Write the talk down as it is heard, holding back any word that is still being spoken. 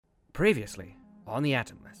Previously, on the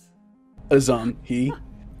Atomless. Azhaam, he.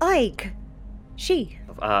 Ike. She.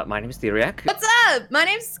 My name is Theriac. What's up? My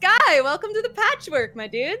name's Skye. Welcome to the Patchwork, my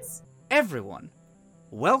dudes. Everyone,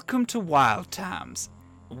 welcome to Wilde Times.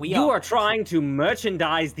 You are trying to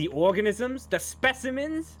merchandise the organisms, the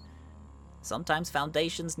specimens? Sometimes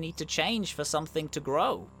foundations need to change for something to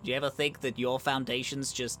grow. Do you ever think that your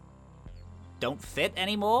foundations just don't fit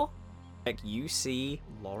anymore? Like, you see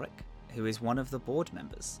Lorik, who is one of the board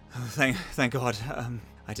members. Thank God.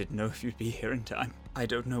 I didn't know if you'd be here in time. I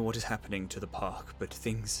don't know what is happening to the park, but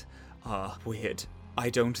things are weird. I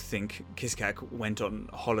don't think Kiskak went on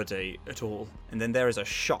holiday at all. And then there is a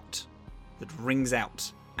shot that rings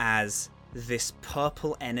out as this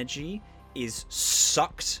purple energy is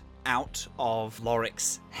sucked out of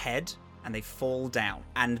Lorik's head, and they fall down.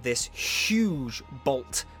 And this huge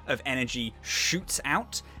bolt of energy shoots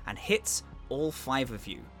out and hits all 5 of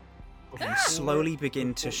you. And slowly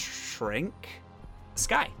begin to shrink.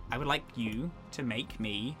 Skye, I would like you to make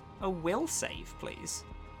me a will save, please.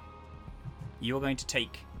 You are going to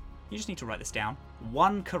take, you just need to write this down,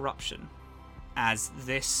 1 corruption as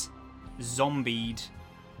this zombied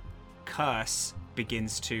curse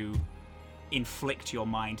begins to inflict your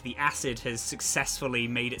mind. The acid has successfully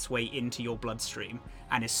made its way into your bloodstream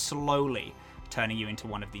and is slowly turning you into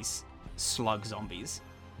one of these slug zombies.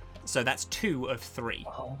 So that's 2 of 3.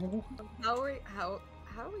 Oh. How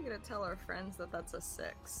are we gonna tell our friends that that's a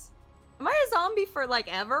 6? Am I a zombie for like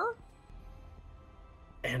ever?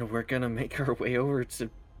 And we're gonna make our way over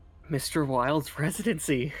to Mr. Wilde's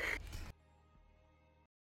residency.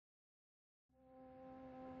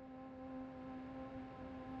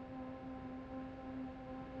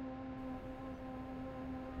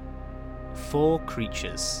 Four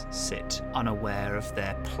creatures sit unaware of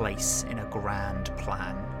their place in a grand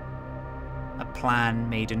plan. A plan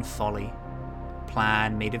made in folly. A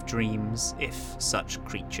plan made of dreams, if such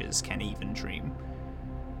creatures can even dream.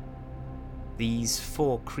 These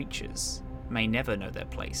 4 creatures may never know their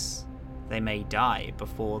place. They may die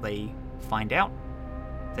before they find out.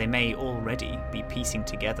 They may already be piecing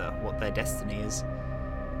together what their destiny is.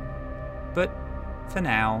 But for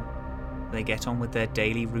now, they get on with their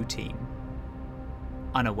daily routine,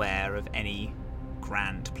 unaware of any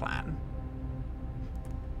grand plan.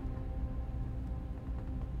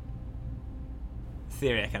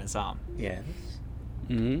 Theriac and Azhaam. Yes.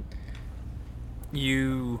 Mm-hmm.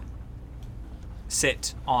 You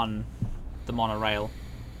sit on the monorail.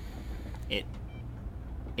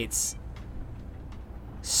 It's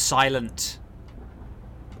silent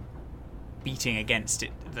beating against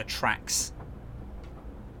the tracks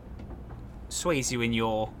sways you in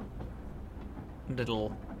your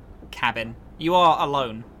little cabin. You are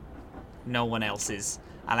alone. No one else is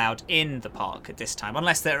allowed in the park at this time,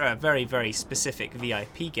 unless they're a very, very specific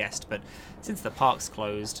VIP guest, but since the park's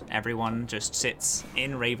closed, everyone just sits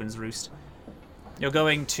in Raven's Roost. You're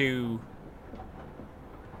going to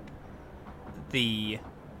the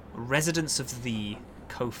residence of the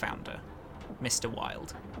co-founder, Mr.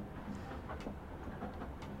 Wilde.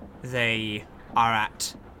 They are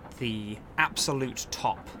at the absolute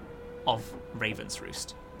top of Raven's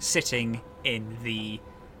Roost, sitting in the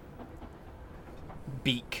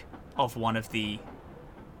beak of one of the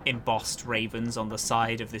embossed ravens on the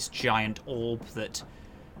side of this giant orb that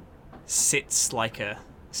sits like a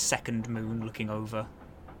second moon looking over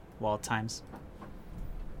Wild Times.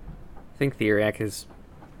 I think Theriac is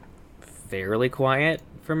fairly quiet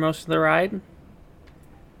for most of the ride.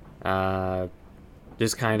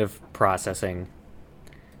 Just kind of processing.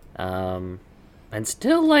 And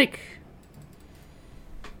still,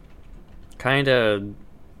 kind of,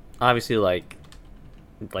 obviously, like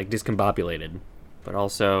discombobulated. But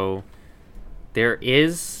also, there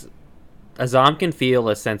is, Azhaam can feel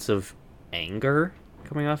a sense of anger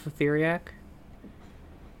coming off of Theriac.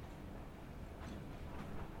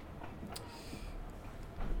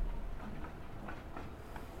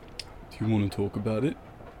 Do you want to talk about it?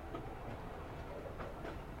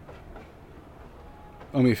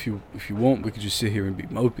 I mean, if you want, we could just sit here and be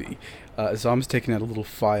mopey. Azhaam's taking out a little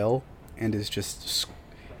file and is just,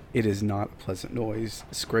 it is not a pleasant noise,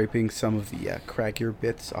 scraping some of the craggier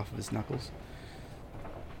bits off of his knuckles.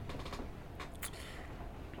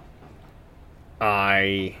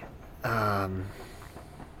 I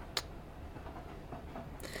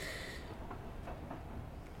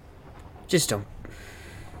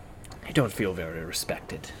don't feel very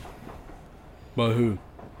respected. By who?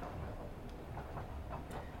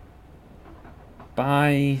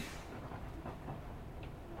 By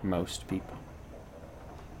most people.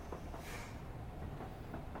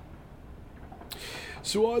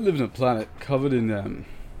 So I live in a planet covered in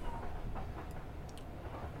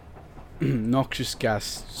noxious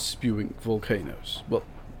gas spewing volcanoes. Well,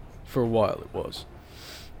 for a while it was.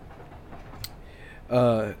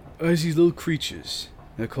 There's these little creatures.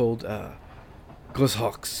 They're called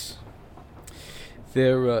Glashawks.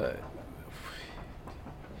 They're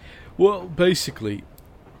well, basically,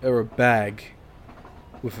 they're a bag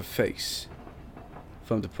with a face,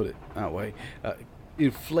 if I'm to put it that way. It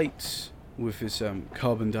inflates with this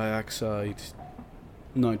carbon dioxide,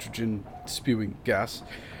 nitrogen spewing gas,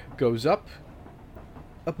 goes up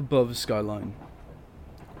above the skyline,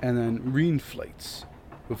 and then reinflates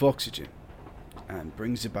with oxygen and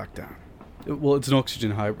brings it back down. Well, it's an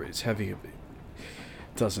oxygen hybrid. It's heavy. It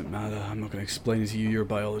doesn't matter. I'm not going to explain it to you. You're a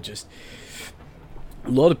biologist. A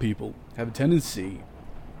lot of people have a tendency,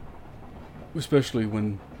 especially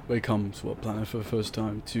when they come to our planet for the first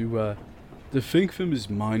time, to think them as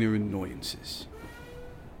minor annoyances.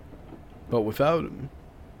 But without them,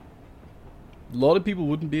 a lot of people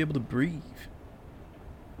wouldn't be able to breathe.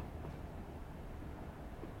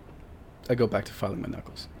 I go back to filing my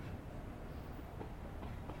knuckles.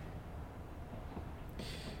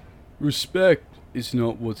 Respect is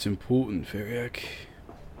not what's important, Theriac.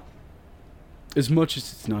 As much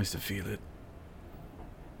as it's nice to feel it.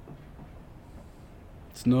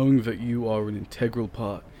 It's knowing that you are an integral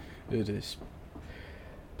part of this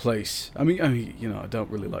place. I mean, you know, I don't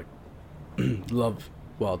really love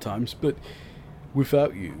Wild Times, but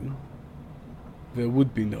without you, there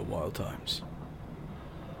would be no Wild Times.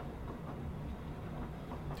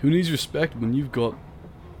 Who needs respect when you're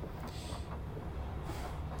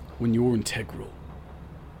integral?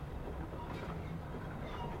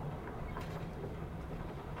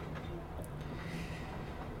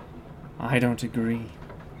 I don't agree.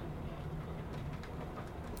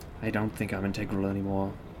 I don't think I'm integral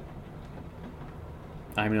anymore.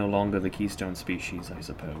 I'm no longer the keystone species, I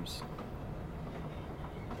suppose.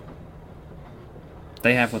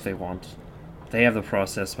 They have what they want. They have the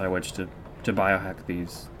process by which to biohack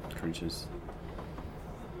these creatures.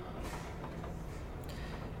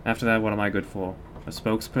 After that, what am I good for? A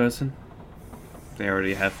spokesperson? They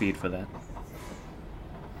already have feed for that.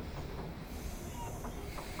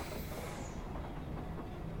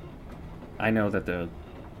 I know that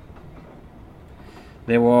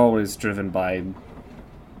they were always driven by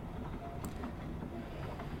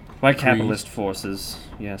capitalist forces,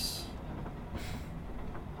 yes.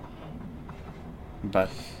 But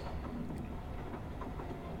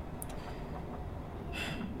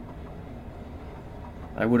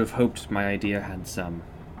I would have hoped my idea had some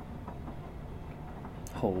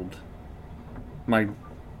hold. My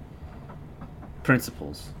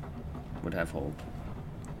principles would have hold.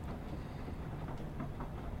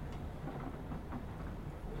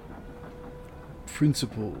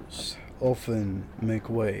 Principles often make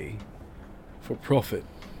way for profit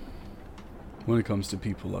when it comes to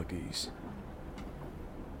people like these.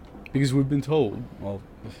 Because we've been told, well,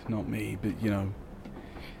 not me, but, you know,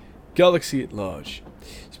 galaxy at large,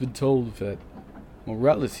 has been told that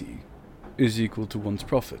morality is equal to one's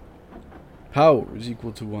profit. Power is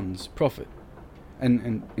equal to one's profit.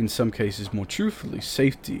 And in some cases, more truthfully,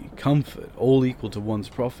 safety, comfort, all equal to one's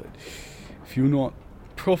profit. If you're not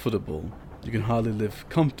profitable, you can hardly live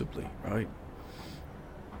comfortably, right?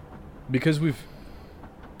 Because we've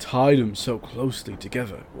tied them so closely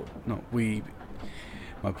together. Well, not we.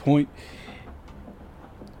 My point,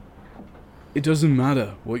 it doesn't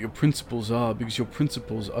matter what your principles are, because your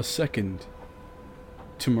principles are second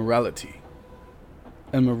to morality.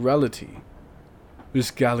 And morality, this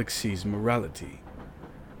galaxy's morality,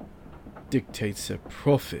 dictates that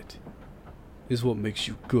profit is what makes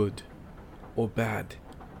you good or bad.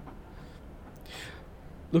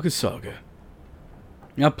 Look at Saga.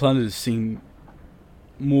 Our planet has seen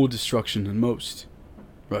more destruction than most,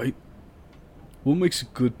 right? What makes a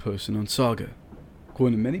good person on Saga?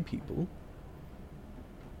 According to many people,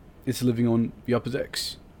 it's living on the upper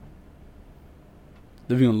decks.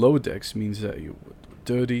 Living on lower decks means that you're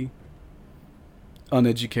dirty,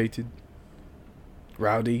 uneducated,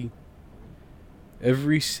 rowdy,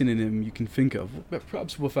 every synonym you can think of,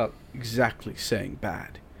 perhaps without exactly saying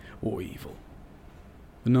bad or evil.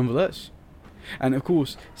 But nonetheless. And of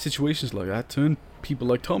course, situations like that turn people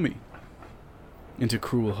like Tommy into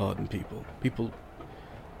cruel, hardened people. People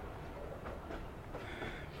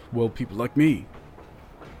like me.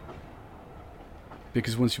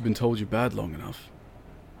 Because once you've been told you're bad long enough,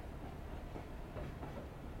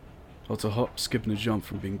 well, it's a hop, skip, and a jump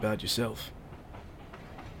from being bad yourself.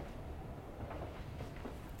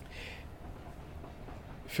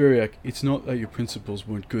 Theriac, it's not that your principles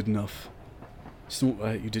weren't good enough. It's not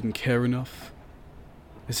that you didn't care enough.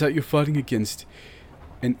 It's that you're fighting against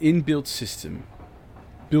An inbuilt system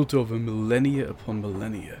built over millennia upon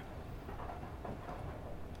millennia.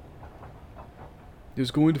 It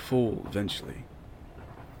was going to fall eventually.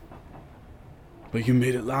 But you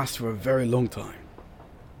made it last for a very long time.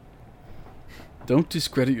 Don't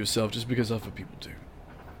discredit yourself just because other people do.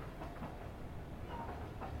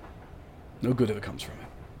 No good ever comes from it.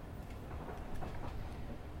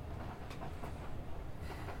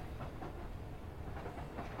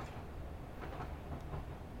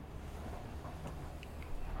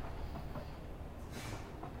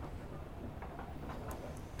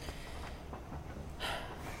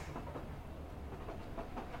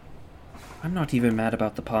 I'm not even mad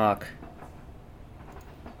about the park.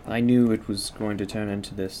 I knew it was going to turn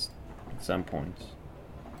into this at some point.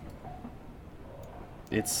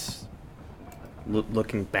 It's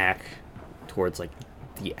looking back towards like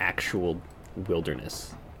the actual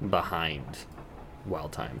wilderness behind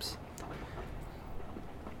Wild Times.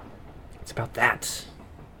 It's about that.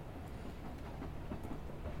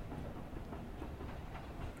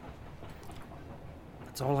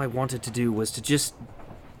 That's all I wanted to do, was to just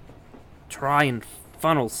try and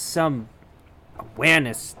funnel some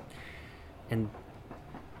awareness and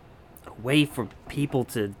a way for people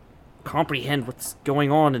to comprehend what's going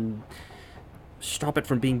on and stop it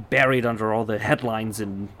from being buried under all the headlines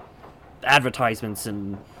and advertisements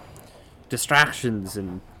and distractions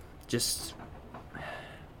and just...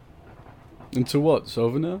 And so what? It's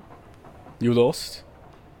over now? You lost?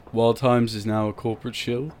 Wild Times is now a corporate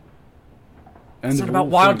shill? It's not about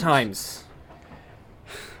Wild Times.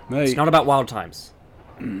 Mate. It's not about Wild Times.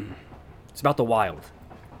 It's about the wild.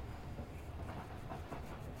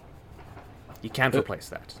 You can't replace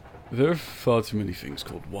that. There are far too many things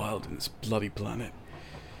called wild in this bloody planet.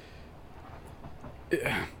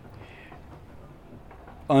 I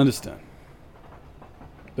understand.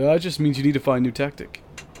 But that just means you need to find a new tactic.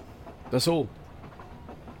 That's all.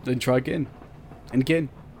 Then try again. And again.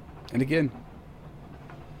 And again.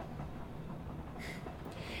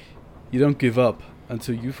 You don't give up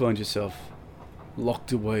until you find yourself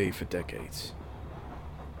locked away for decades.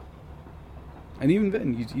 And even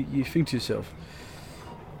then, you think to yourself,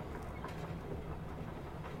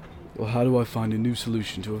 well, how do I find a new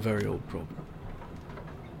solution to a very old problem?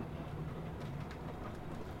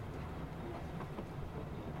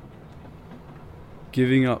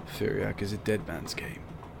 Giving up, Theriac, is a dead man's game.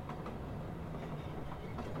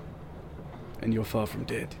 And you're far from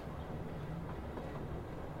dead.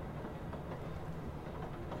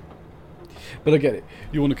 But I get it.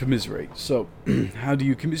 You want to commiserate. So, how do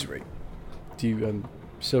you commiserate? Do you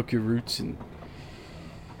soak your roots in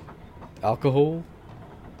alcohol?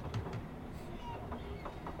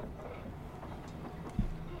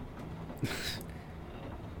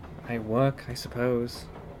 I work, I suppose.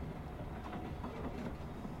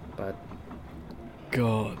 But...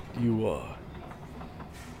 God, you are.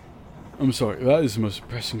 I'm sorry, that is the most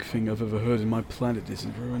depressing thing I've ever heard, and my planet is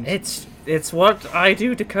in ruins. It's what I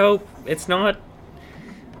do to cope. It's not...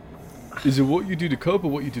 Is it what you do to cope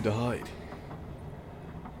or what you do to hide?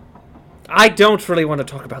 I don't really want to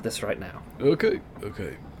talk about this right now. Okay.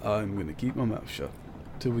 I'm gonna keep my mouth shut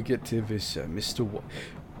till we get to this Mr.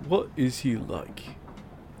 What is he like?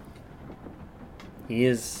 He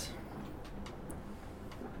is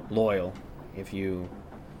loyal if you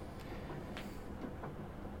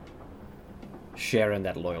share in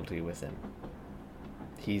that loyalty with him.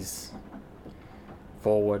 He's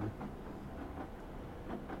forward,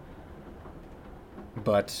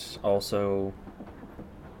 but also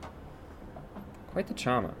quite the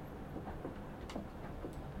charmer.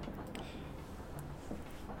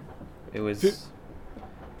 It was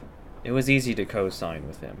easy to co-sign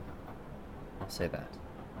with him. I'll say that.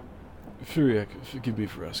 Theriac, forgive me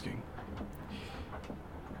for asking.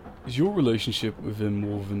 Is your relationship with him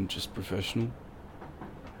more than just professional?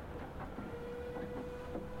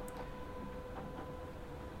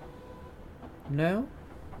 No.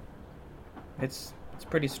 It's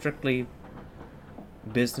pretty strictly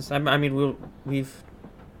business. I mean, we've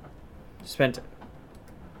spent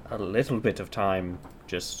a little bit of time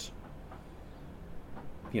just,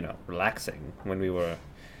 relaxing when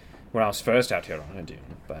I was first out here on a dune,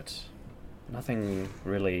 but nothing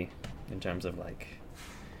really in terms of like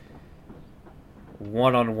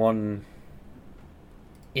one-on-one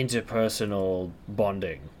interpersonal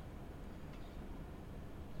bonding.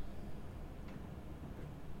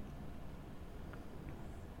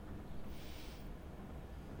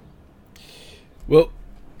 Well,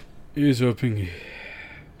 he's hoping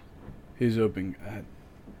they're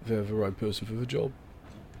the right person for the job.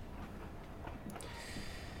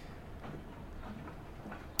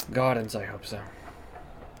 Gardens, I hope so.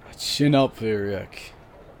 Chin up, Theriac.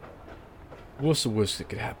 What's the worst that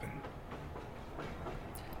could happen?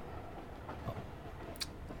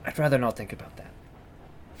 I'd rather not think about that.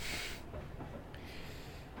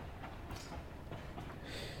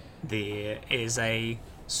 There is a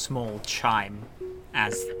small chime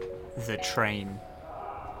as the train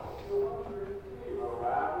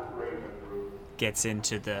gets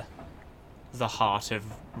into the heart of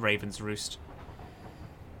Raven's Roost.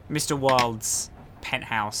 Mr. Wilde's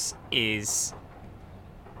penthouse is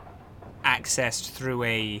accessed through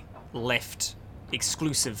a lift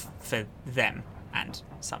exclusive for them and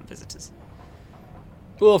some visitors.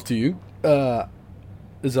 Well, after you.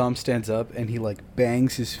 Azhaam stands up and he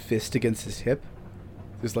bangs his fist against his hip.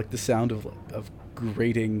 There's the sound of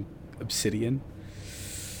grating obsidian.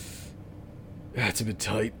 That's a bit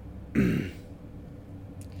tight.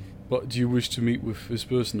 But do you wish to meet with this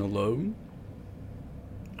person alone?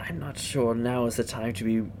 I'm not sure now is the time to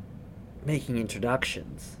be making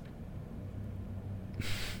introductions.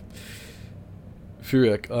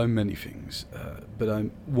 Theriac, I'm many things, but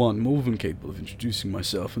I'm, one, more than capable of introducing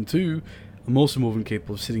myself, and two, I'm also more than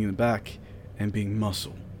capable of sitting in the back and being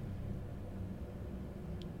muscle.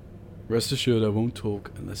 Rest assured I won't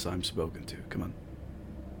talk unless I'm spoken to. Come on.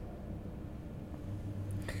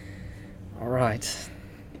 Alright.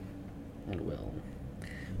 And we'll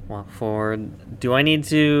walk forward. Do I need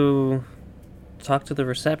to talk to the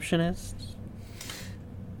receptionist?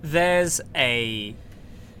 There's a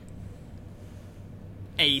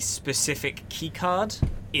specific key card.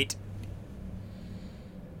 It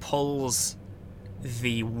pulls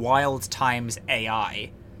the Wild Times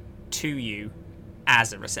AI to you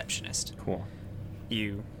as a receptionist. Cool.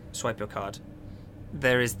 You swipe your card.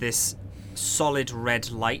 There is this solid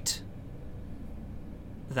red light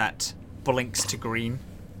that blinks to green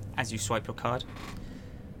as you swipe your card.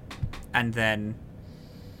 And then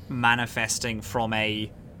manifesting from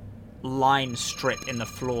a line strip in the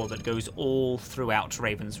floor that goes all throughout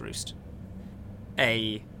Raven's Roost.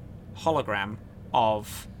 A hologram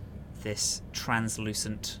of this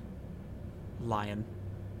translucent lion.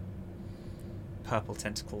 Purple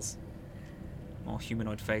tentacles. Or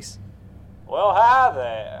humanoid face. Well, hi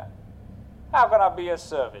there. How can I be of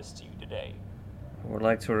service to you today? Would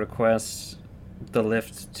like to request the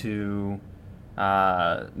lift to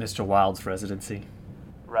Mr. Wilde's residency.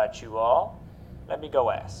 Right you are. Let me go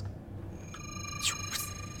ask.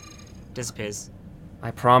 Disappears.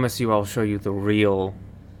 I promise you I'll show you the real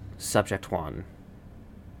Subject 1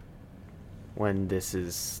 when this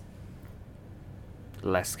is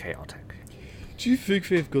less chaotic. Do you think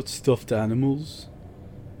they've got stuffed animals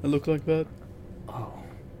that look like that? Oh.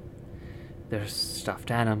 There's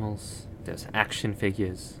stuffed animals, there's action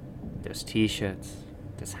figures, there's t-shirts,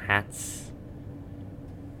 there's hats.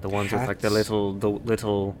 The ones with the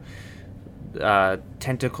little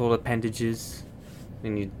tentacle appendages.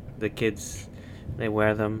 And the kids, they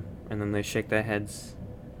wear them and then they shake their heads.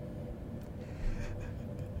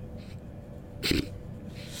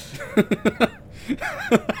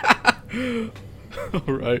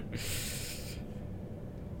 Alright.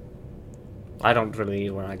 I don't really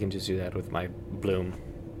need one, I can just do that with my bloom.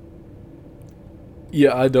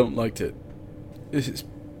 Yeah, I don't like it. This is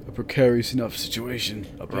a precarious enough situation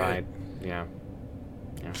up Right, yeah.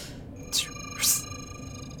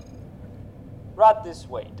 Right this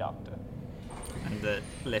way, Doctor. And the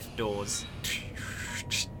lift doors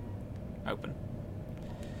open.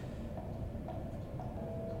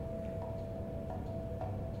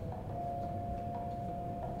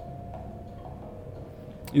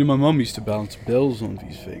 You know, my mum used to bounce bells on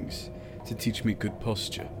these things to teach me good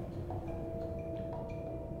posture.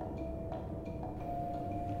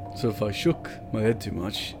 So if I shook my head too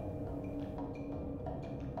much...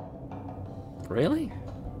 Really?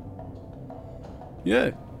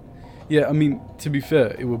 Yeah. Yeah, I mean, to be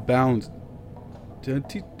fair, it were bound... Did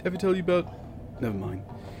I ever tell you about... Never mind.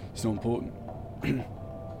 It's not important.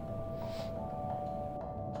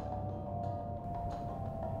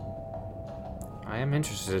 I am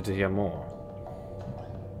interested to hear more.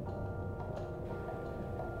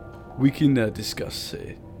 We can discuss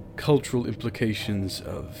cultural implications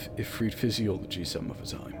of Ifrit physiology some other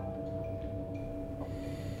time.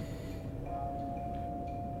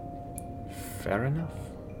 Fair enough.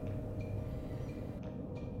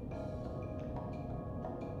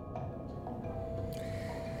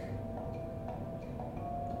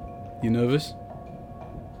 You nervous?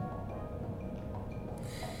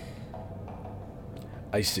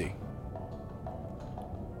 I see.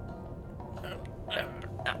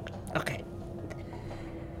 Okay.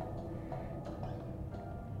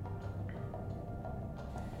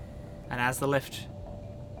 And as the lift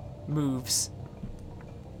moves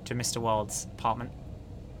to Mr. Wilde's apartment.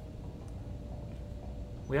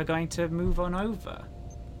 We are going to move on over.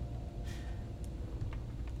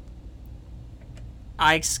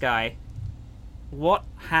 Skye, what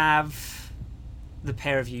have the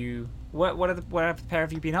pair of you? What have the pair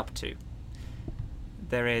of you been up to?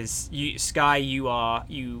 There is Skye.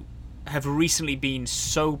 You have recently been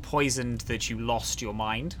so poisoned that you lost your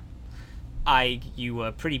mind. You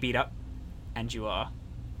were pretty beat up, and you are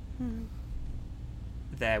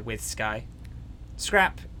there with Skye.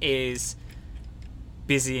 Scrap is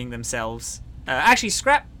busying themselves. Actually,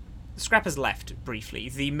 Scrap has left briefly.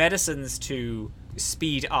 The medicines to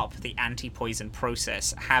speed up the anti-poison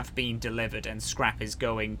process have been delivered, and Scrap is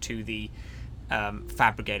going to the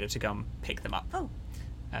fabricator to come pick them up. Oh.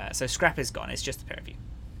 So Scrap is gone. It's just the pair of you.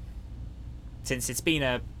 Since it's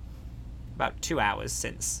been about 2 hours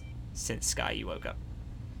since Skye you woke up.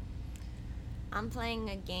 I'm playing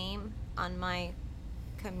a game on my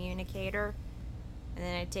communicator, and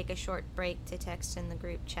then I take a short break to text in the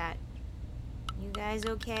group chat. You guys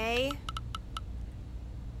okay?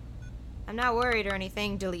 I'm not worried or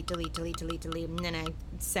anything. Delete, and then I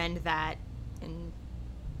send that, and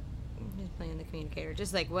I'm just playing the communicator.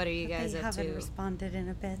 Just like, what are you guys up to? They haven't responded in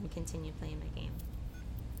a bit. And continue playing my game.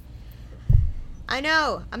 I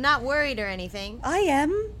know. I'm not worried or anything. I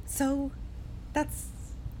am, so that's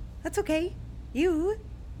okay. You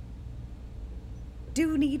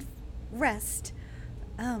do need rest.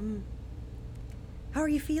 How are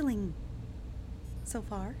you feeling so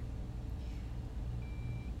far?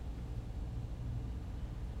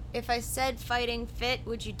 If I said fighting fit,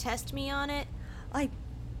 would you test me on it? I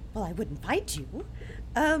wouldn't fight you.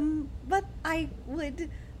 But I would,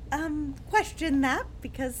 question that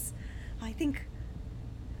because I think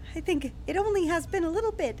it only has been a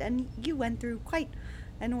little bit and you went through quite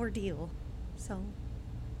an ordeal, so.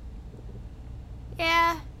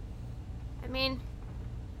 Yeah. I mean,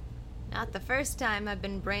 not the first time I've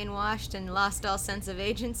been brainwashed and lost all sense of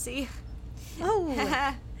agency. Oh.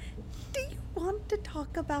 Do you want to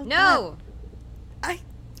talk about no. that?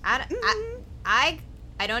 I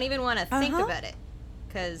don't even want to think about it,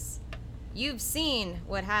 because you've seen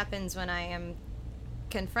what happens when I am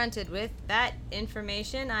confronted with that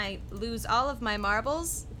information. I lose all of my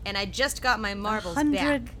marbles, and I just got my marbles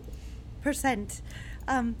back. 100%.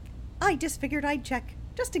 I just figured I'd check,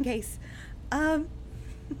 just in case.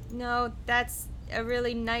 No, that's a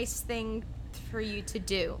really nice thing for you to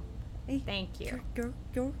do. Thank you.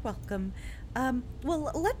 You're welcome.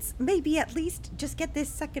 Well, let's maybe at least just get this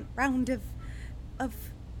second round of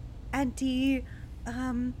anti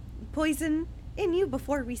poison in you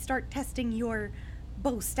before we start testing your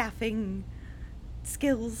bow staffing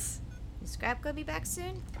skills. Is Scrap gonna be back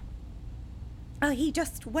soon? He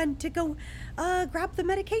just went to go grab the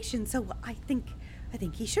medication, so I think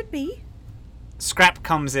he should be. Scrap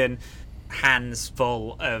comes in, hands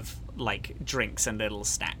full of like drinks and little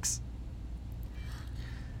snacks.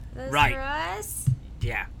 Those Right. for us?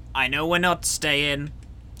 Yeah, I know we're not staying,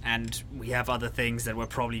 and we have other things that we're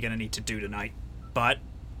probably going to need to do tonight, but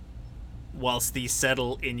whilst these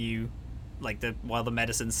settle in you, while the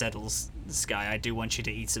medicine settles, Skye, I do want you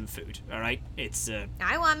to eat some food, alright? It's,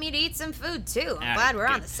 I want me to eat some food, too. I'm Ah, glad we're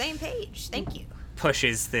on good. the same page. Thank you.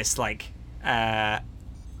 pushes this,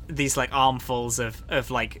 these, armfuls of,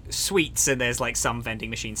 sweets, and there's, some vending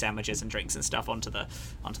machine sandwiches and drinks and stuff onto the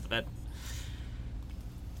bed.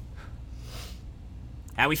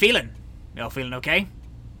 How we feeling? Y'all feeling okay?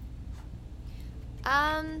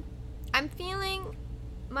 I'm feeling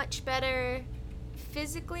much better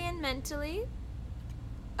physically and mentally.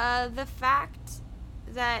 The fact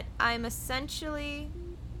that I'm essentially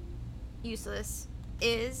useless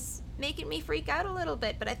is making me freak out a little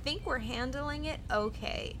bit, but I think we're handling it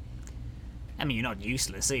okay. I mean, you're not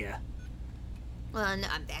useless, are you? Well, no,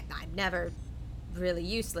 I'm never really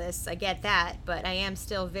useless, I get that, but I am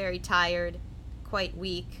still very tired, quite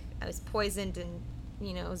weak. I was poisoned and,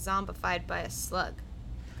 zombified by a slug.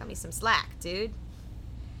 Cut me some slack, dude.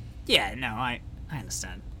 Yeah, no, I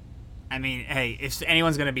understand. I mean, hey, if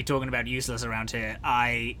anyone's going to be talking about useless around here,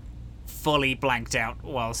 I fully blanked out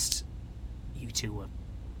whilst you two were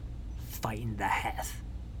fighting the Heth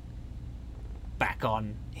back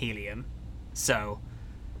on Helium. So...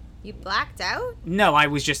 You blacked out? No, I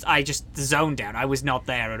just zoned out. I was not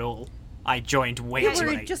there at all. I joined way You too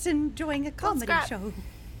were late. just enjoying a comedy Scrap. show.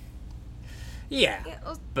 Yeah,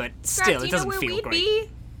 Well, but Scrap, still, do it you know doesn't where feel we'd great.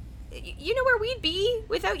 be? You know where we'd be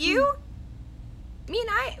without you? Me and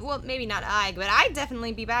I, well, maybe not I, but I'd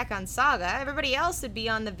definitely be back on Saga. Everybody else would be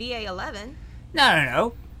on the VA-11.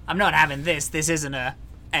 No. I'm not having this. This isn't a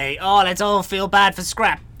Hey, let's all feel bad for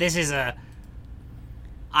Scrap. This is I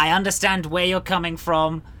understand where you're coming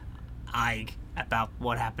from. About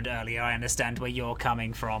what happened earlier, I understand where you're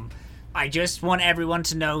coming from. I just want everyone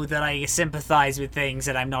to know that I sympathize with things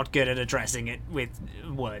and I'm not good at addressing it with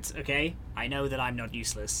words, okay? I know that I'm not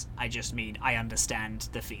useless. I just mean I understand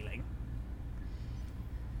the feeling.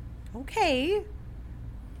 Okay.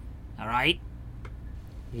 Alright?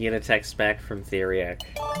 You get a text back from Theriac.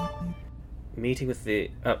 Meeting with the...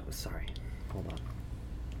 Oh, sorry. Hold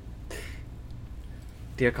on.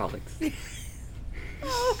 Dear colleagues.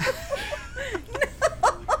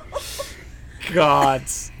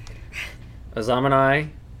 Gods. Azhaam and I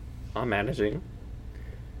are managing.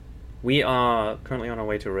 We are currently on our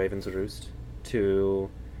way to Raven's Roost to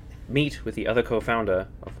meet with the other co-founder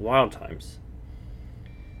of Wilde Times.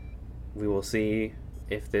 We will see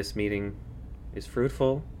if this meeting is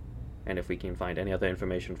fruitful and if we can find any other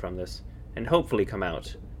information from this, and hopefully come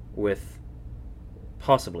out with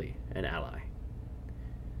possibly an ally.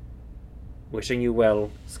 Wishing you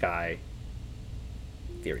well, Skye.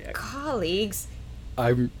 Theriac. Colleagues.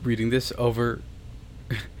 I'm reading this over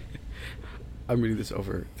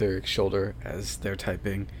Theriac's shoulder as they're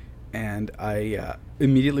typing, and I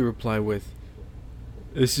immediately reply with,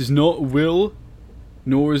 "This is not a will,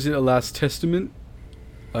 nor is it a last testament.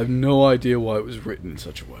 I have no idea why it was written in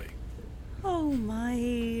such a way." Oh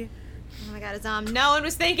my God, Azhaam, no one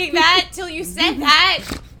was thinking that till you said that.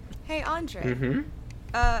 Hey, Andre.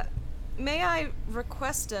 Mm-hmm. May I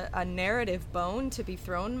request a narrative bone to be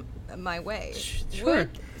thrown my way? Sure.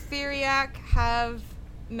 Would Theriac have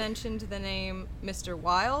mentioned the name Mr.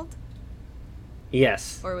 Wilde?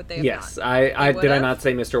 Yes. Or would they have yes. not? I They did I would've? not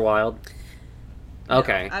say Mr. Wilde?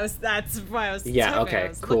 Okay. No, that's why I was Yeah, hoping. okay, I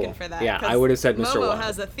was cool. looking for that. Yeah, 'cause I would have said Mr. Momo Wilde.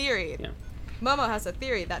 has a theory. Yeah. Momo has a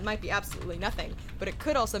theory that might be absolutely nothing, but it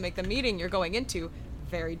could also make the meeting you're going into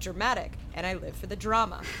very dramatic, and I live for the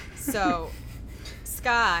drama. So,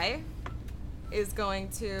 Skye is going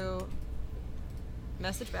to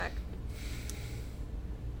message back.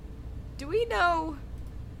 Do we know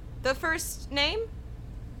the first name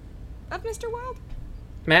of Mr. Wilde?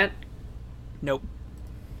 Matt, Nope.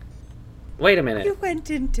 wait a minute. You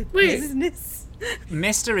went into business.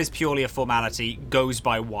 Mr. is purely a formality, goes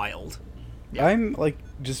by Wilde. Yeah. I'm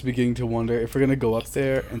just beginning to wonder if we're gonna go up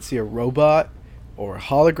there and see a robot or a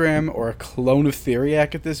hologram or a clone of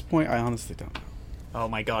Theriac at this point. I honestly don't know. Oh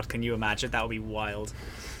my god, can you imagine? That would be wild.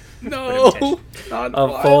 No, not A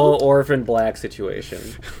Wilde. full Orphan Black situation.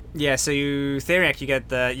 Yeah, so Theriac, you get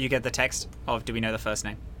the text of, do we know the first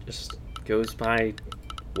name? Just goes by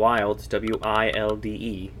Wilde,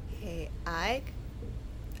 W-I-L-D-E. Hey, Ike.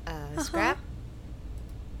 Scrap.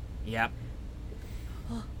 Yep.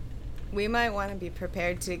 We might want to be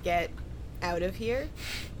prepared to get out of here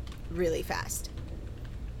really fast.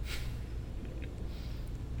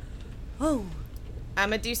 Oh, I'm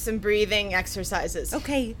gonna do some breathing exercises.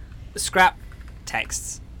 okay. Scrap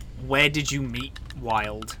texts. Where did you meet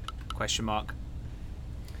Wilde? Question mark.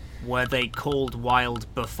 Were they called Wilde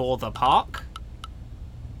before the park?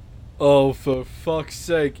 Oh, for fuck's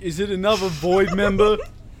sake. Is it another Void member?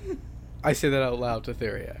 I say that out loud to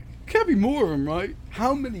Theriac. Can't be more of them, right?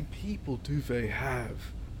 How many people do they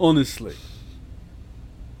have? Honestly.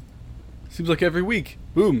 Seems like every week.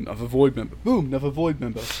 Boom, another Void member. Boom, another Void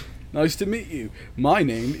member. Nice to meet you. My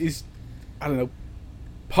name is, I don't know,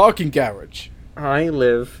 Parking Garage. I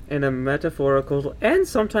live in a metaphorical and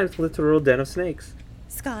sometimes literal den of snakes.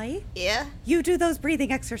 Skye, Yeah? you do those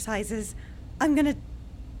breathing exercises. I'm gonna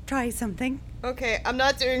try something. Okay, I'm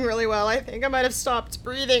not doing really well. I think I might have stopped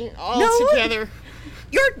breathing No. altogether.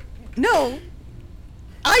 No!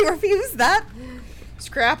 I refuse that!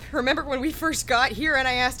 Scrap, remember when we first got here and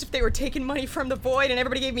I asked if they were taking money from the Void and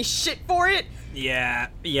everybody gave me shit for it? Yeah.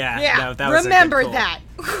 Yeah, No, that was remember a good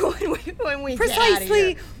call. that when we get outta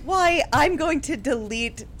Precisely here. why I'm going to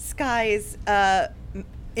delete Skye's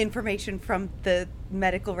information from the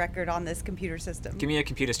medical record on this computer system. Give me a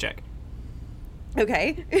computer's check.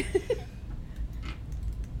 Okay.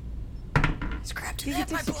 Scrap, do they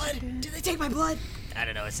have my blood? Do they take my blood? I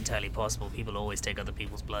don't know, it's entirely possible. People always take other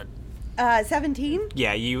people's blood. 17?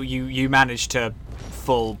 Yeah, you managed to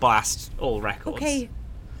full blast all records. Okay.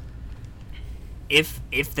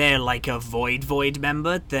 If they're like a Void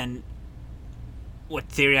member, then what,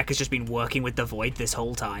 Theriac has just been working with the Void this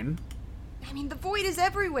whole time? I mean, the Void is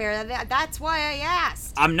everywhere. That's why I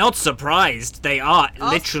asked. I'm not surprised. They are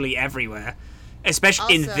literally everywhere.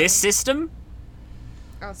 Especially in Also- this system.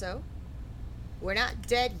 Also, we're not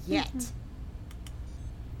dead yet.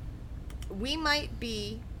 We might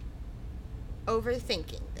be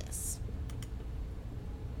overthinking this.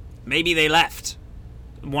 Maybe they left.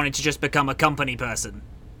 wanted to just become a company person.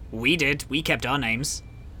 We did. We kept our names.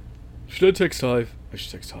 Should I text Hive? I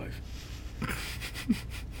should text Hive.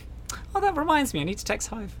 Oh, that reminds me. I need to text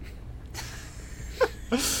Hive.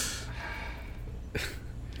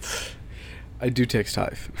 I do text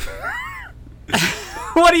Hive.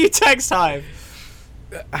 What do you text Hive?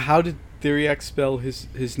 How did Theriac spell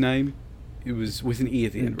his name? It was with an E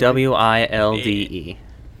at the end, right? Wilde.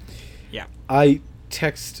 Yeah. I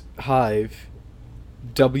text Hive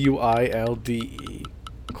WILDE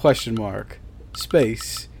question mark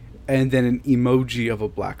space and then an emoji of a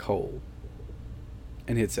black hole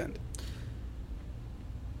and hit send.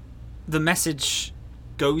 The message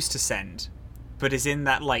goes to send, but is in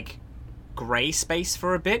that like grey space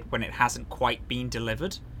for a bit when it hasn't quite been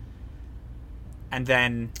delivered. And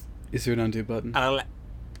then Is there an undo button?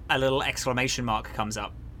 a little exclamation mark comes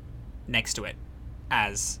up next to it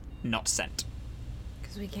as not sent.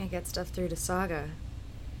 Because we can't get stuff through to Saga.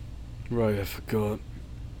 Right, I forgot.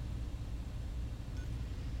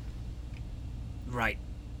 Right.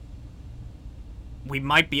 We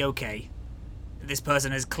might be okay. This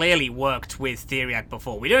person has clearly worked with Theriac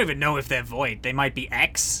before. We don't even know if they're Void. They might be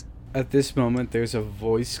X. At this moment, there's a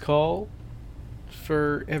voice call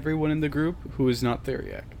for everyone in the group who is not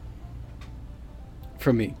Theriac.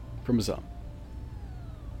 From me, from Azhaam.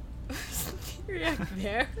 Theriac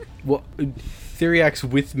there? Well, Theriac's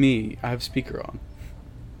with me. I have speaker on.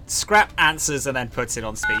 Scrap answers and then puts it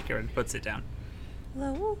on speaker and puts it down.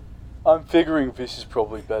 Hello? I'm figuring this is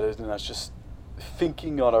probably better than us just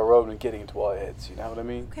thinking on our own and getting into our heads, you know what I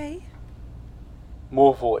mean? Okay.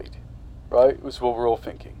 More void, right? Was what we're all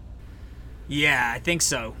thinking. Yeah, I think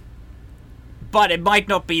so. But it might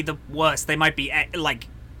not be the worst. They might be, like...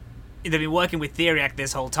 They've been working with Theriac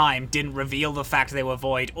this whole time, didn't reveal the fact they were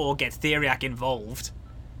Void or get Theriac involved.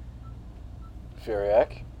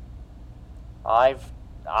 Theriac?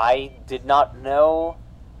 I did not know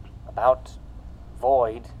about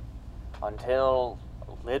Void until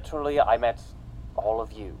literally I met all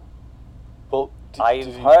of you. Well,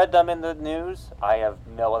 I've heard them in the news. I have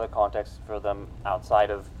no other context for them outside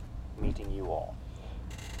of meeting you all.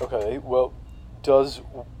 Okay, well, does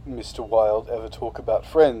Mr. Wilde ever talk about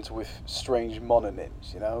friends with strange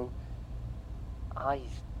mononyms, you know?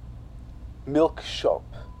 Milk shop.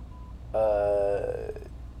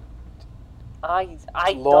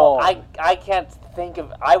 I can't think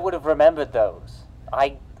of. I would have remembered those.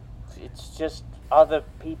 It's just other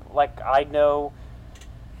people. Like I know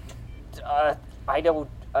a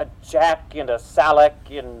Jack and a Salak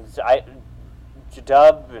and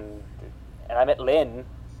Jadub and I met Lynn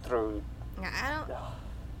through. I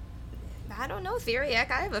don't know, Theriac.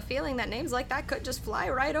 I have a feeling that names like that could just fly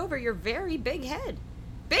right over your very big head.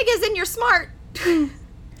 Big as in you're smart.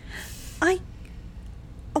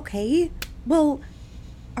 Okay. Well,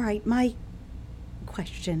 alright, my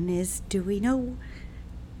question is, do we know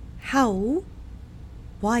how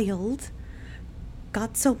Wilde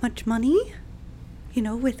got so much money,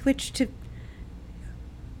 with which to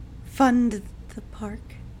fund the park?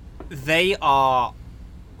 They are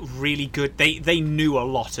really good. They knew a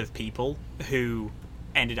lot of people who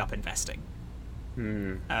ended up investing.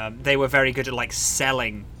 They were very good at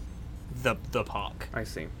selling the park. I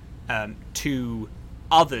see. To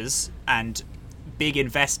others and big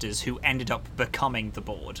investors who ended up becoming the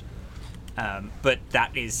board. But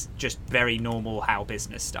that is just very normal how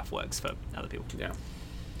business stuff works for other people. Yeah.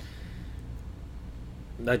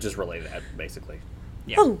 I just relay that, basically.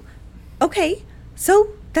 Yeah. Oh, okay. So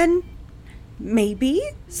then maybe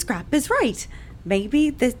Scrap is right. Maybe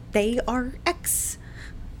they are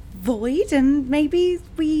ex-Void, and maybe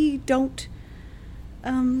we don't...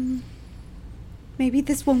 maybe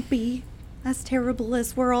this won't be as terrible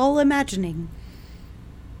as we're all imagining.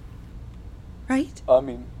 Right? I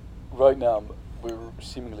mean, right now, we're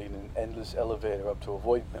seemingly in an endless elevator up to a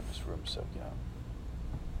Void member's room, so,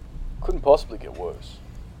 couldn't possibly get worse.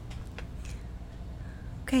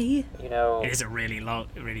 Okay. It is a really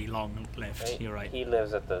long lift. You're right. He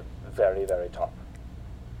lives at the very, very top.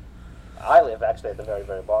 I live actually at the very,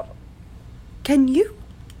 very bottom. Can you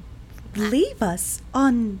leave us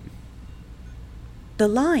on the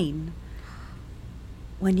line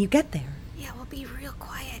when you get there? Yeah, we'll be real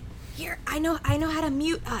quiet. Here, I know how to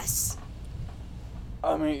mute us.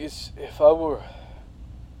 I mean, if I were...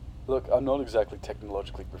 Look, I'm not exactly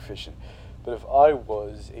technologically proficient, but if I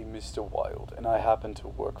was a Mr. Wilde, and I happen to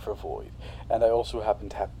work for Void, and I also happen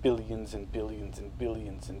to have billions and billions and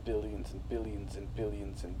billions and billions and billions and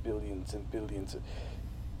billions and billions and billions of...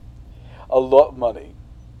 a lot of money,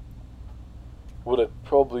 what I'd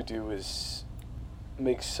probably do is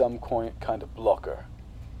make some kind of blocker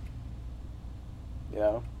you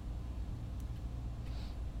know?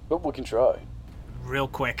 But we can try. Real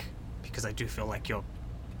quick, because I do feel like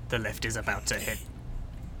the lift is about to hit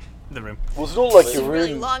the room. Well, it's not like It's a you're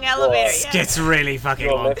really in long elevator, It yeah. gets really fucking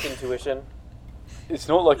Your long. left intuition. It's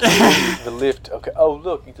not like you're in the lift. Okay. Oh,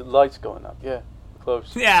 look, the light's going up. Yeah,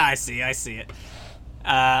 close. Yeah, I see it.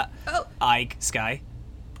 Oh. Ike, Skye,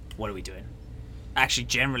 what are we doing? Actually,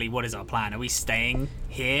 generally, what is our plan? Are we staying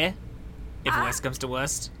here if worst comes to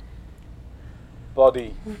worst?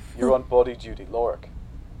 Body. You're on body duty, Lorik.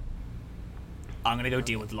 I'm gonna go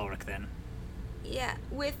deal with Lorik then. Yeah,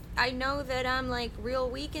 I know that I'm like real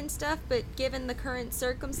weak and stuff, but given the current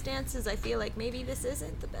circumstances, I feel like maybe this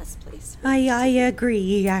isn't the best place. I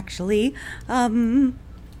agree, actually.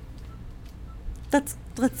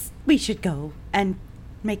 We should go and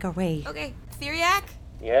make our way. Okay, Theriac,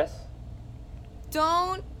 Yes?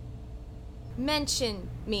 don't mention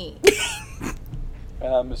me.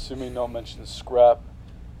 And I'm assuming not mention Scrap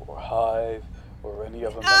or Hive or any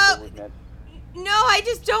other member we've met. No, I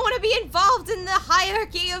just don't want to be involved in the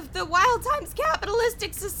hierarchy of the Wild Times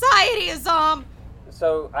capitalistic society, Azhaam.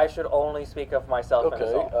 So I should only speak of myself and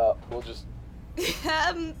Okay, Azhaam. we'll just...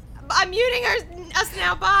 I'm muting us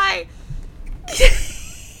now, bye.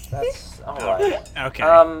 That's alright. Okay.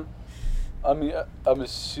 I mean, I'm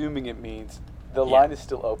assuming it means the Yeah. line is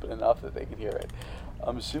still open enough that they can hear it.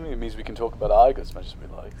 I'm assuming it means we can talk about Aiga as much as we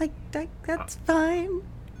like. That's fine.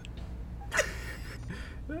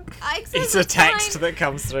 It's a text that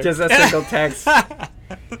comes through. Just a single text.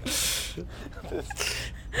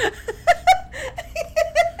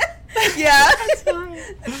 Yeah.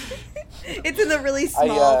 It's in the really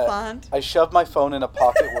small font. I shove my phone in a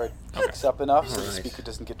pocket where it picks up enough so the Alright. speaker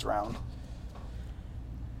doesn't get drowned.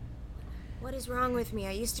 What is wrong with me?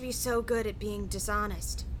 I used to be so good at being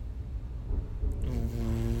dishonest.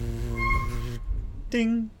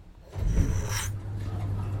 Ding.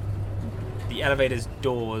 The elevator's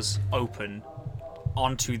doors open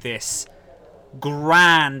onto this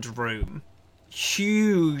grand room.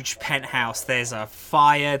 Huge penthouse. There's a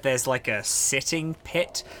fire. There's like a sitting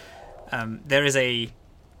pit. There is a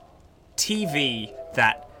TV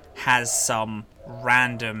that has some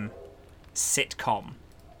random sitcom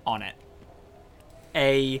on it.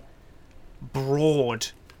 A broad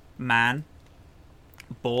man,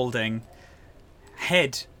 balding,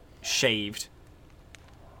 head shaved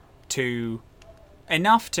to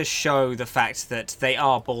enough to show the fact that they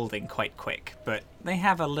are balding quite quick, but they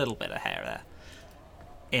have a little bit of hair there.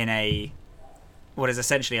 In a what is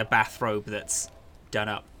essentially a bathrobe that's done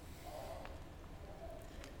up.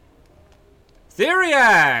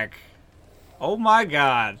 Theriac! Oh my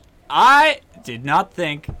god. I did not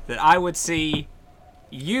think that I would see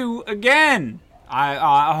you again.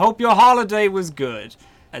 I hope your holiday was good.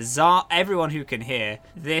 Everyone who can hear,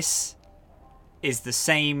 this is the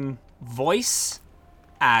same voice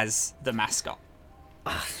as the mascot.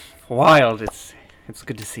 Wild, it's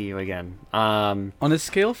good to see you again. On a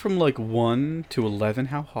scale from like 1 to 11,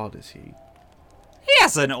 how hot is he? He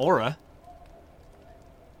has an aura.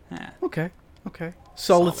 Yeah. Okay.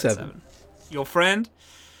 Solid 7. Your friend?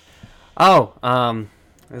 Oh,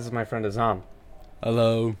 this is my friend Azhaam.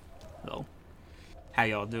 Hello. Hello. How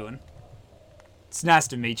y'all doing? It's nice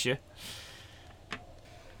to meet you. Do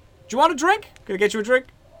you want a drink? Can I get you a drink?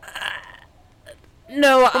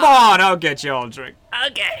 No, Come on, I'll get you all a drink.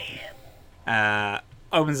 okay.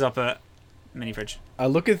 Opens up a mini fridge. I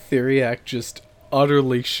look at Theriac just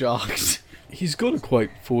utterly shocked. He's got a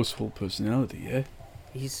quite forceful personality, yeah?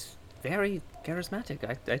 He's very charismatic,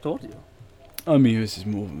 I told you. I mean, this is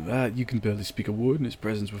more than that. You can barely speak a word in his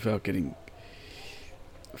presence without getting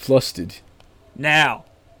flustered. Now,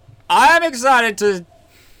 I'm excited to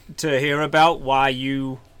hear about why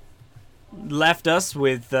you left us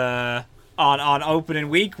with on opening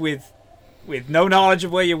week with no knowledge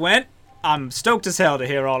of where you went. I'm stoked as hell to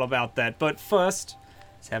hear all about that. But first,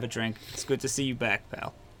 let's have a drink. It's good to see you back,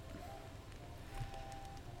 pal.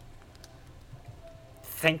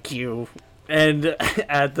 Thank you. And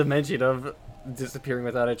at the mention of disappearing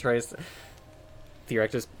without a trace,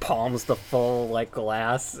 Theriac just palms the full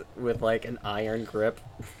glass with an iron grip.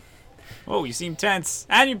 Oh, you seem tense,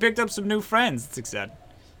 and you picked up some new friends. It's exciting.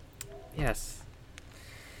 Yes.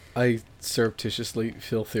 I surreptitiously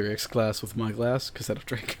fill Theriac's glass with my glass because I don't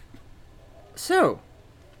drink. So,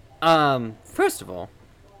 first of all,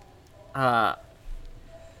 I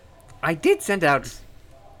did send out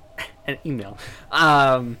an email,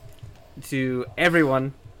 to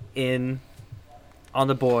everyone on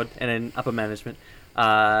the board and in upper management,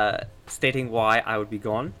 stating why I would be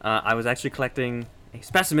gone. I was actually collecting a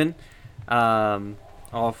specimen,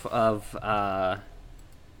 of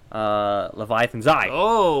Leviathan's Eye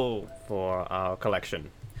Oh! for our collection.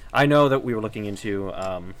 I know that we were looking into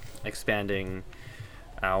expanding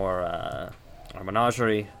our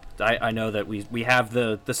menagerie. I know that we have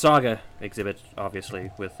the Saga exhibit,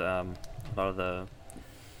 obviously, with a lot of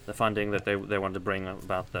the funding that they wanted to bring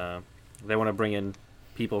about they want to bring in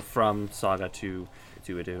people from Saga to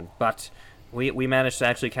Idun. But we managed to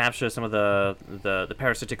actually capture some of the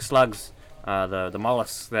parasitic slugs, the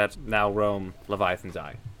mollusks that now roam Leviathan's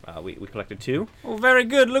Eye. We collected 2. Oh, very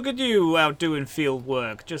good. Look at you out doing field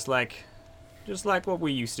work, just like what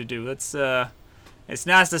we used to do. It's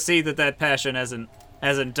nice to see that passion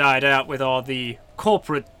hasn't died out with all the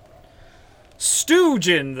corporate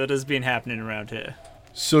stooging that has been happening around here.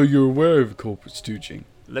 So you're aware of corporate stooging?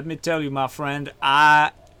 Let me tell you, my friend,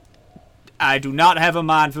 I do not have a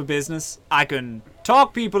mind for business. I can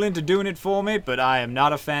talk people into doing it for me, but I am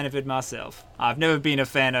not a fan of it myself. I've never been a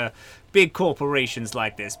fan of big corporations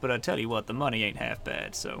like this, but I tell you what, the money ain't half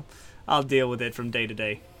bad, so I'll deal with it from day to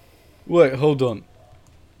day. Wait, hold on.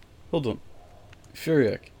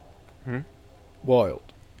 Theriac.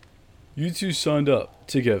 Wilde. You two signed up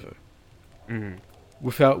together.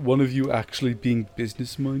 Without one of you actually being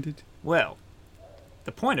business-minded? Well,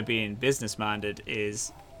 the point of being business-minded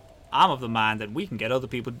is I'm of the mind that we can get other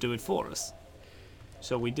people to do it for us.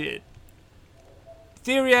 So we did.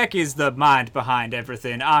 Theriac is the mind behind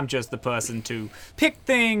everything. I'm just the person to pick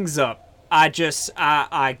things up. I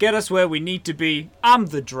get us where we need to be. I'm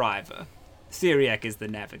the driver. Theriac is the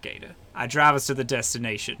navigator. I drive us to the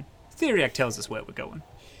destination. Theriac tells us where we're going.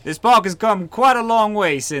 This park has come quite a long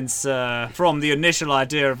way since, from the initial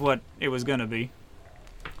idea of what it was gonna be.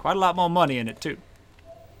 Quite a lot more money in it, too.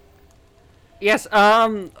 Yes,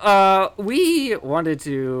 we wanted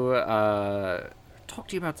to talk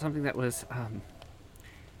to you about something that was a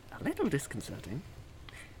little disconcerting.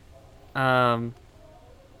 I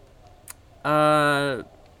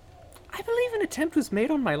believe an attempt was made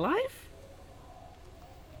on my life.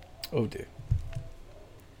 Oh dear.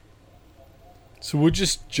 So we're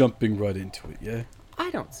just jumping right into it, yeah? I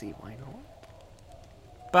don't see why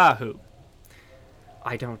not. By who?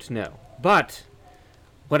 I don't know. But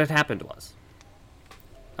what had happened was,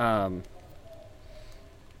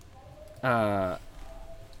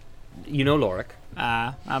 you know Lorik.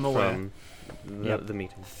 I'm aware. From the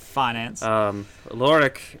meeting. Finance.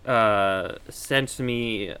 Lorik sent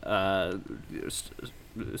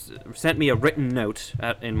me a written note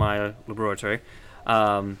in my laboratory,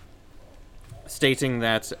 stating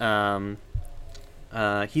that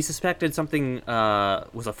he suspected something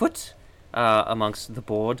was afoot amongst the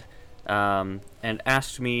board, and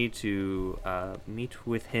asked me to meet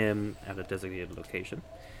with him at a designated location.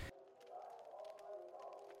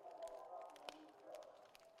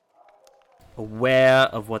 Aware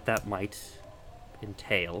of what that might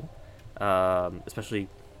entail, especially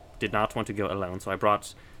did not want to go alone, so I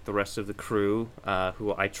brought the rest of the crew,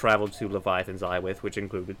 who I traveled to Leviathan's Eye with, which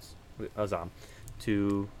included Azhaam,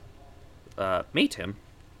 to meet him.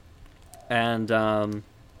 And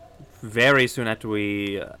very soon after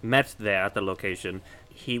we met there at the location,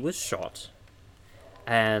 he was shot.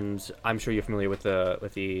 And I'm sure you're familiar with the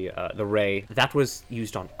ray that was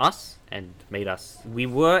used on us and made us. We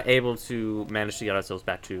were able to manage to get ourselves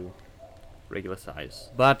back to regular size,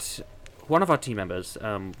 but one of our team members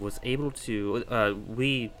was able to.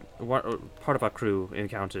 Part of our crew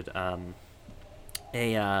encountered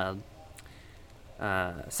a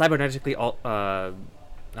cybernetically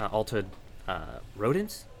altered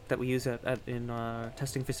rodents that we use in our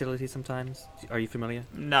testing facilities sometimes. Are you familiar?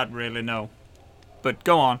 Not really, no. But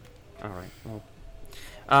go on. All right. Well,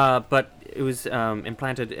 but it was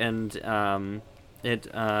implanted, and it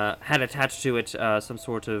had attached to it some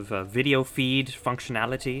sort of video feed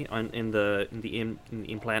functionality in the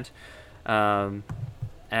implant,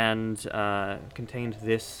 and contained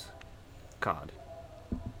this card.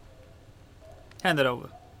 Hand it over.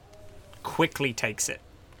 Quickly takes it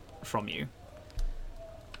from you.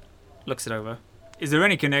 Looks it over. Is there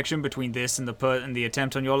any connection between this and the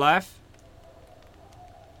attempt on your life?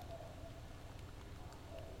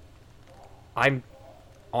 I'm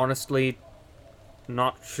honestly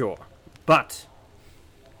not sure. But,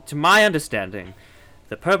 to my understanding,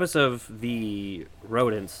 the purpose of the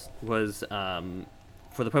rodents was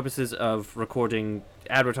for the purposes of recording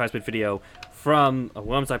advertisement video from a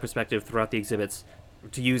worm's eye perspective throughout the exhibits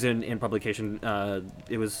to use in publication.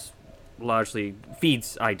 It was largely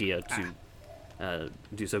Feed's idea to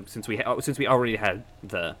do so, since we already had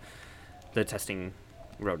the testing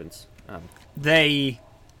rodents. They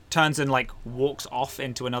turns and walks off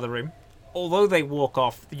into another room. Although they walk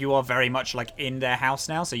off, you are very much in their house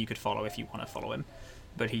now, so you could follow if you want to follow him.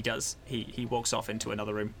 but he does. He walks off into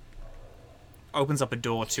another room. Opens up a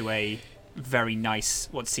door to a very nice,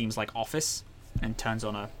 what seems like office, and turns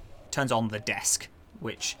on the desk,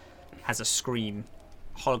 which has a screen,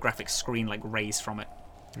 holographic screen like raised from it,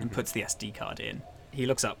 and puts the SD card in. He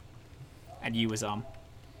looks up, and you, Azhaam,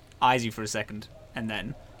 eyes you for a second, and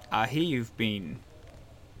then, I hear you've been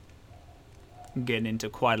getting into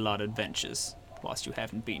quite a lot of adventures whilst you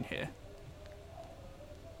haven't been here.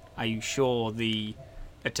 Are you sure the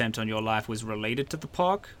attempt on your life was related to the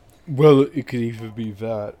park? Well, it could either be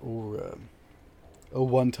that or a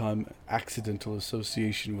one-time accidental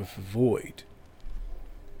association with the void.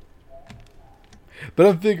 But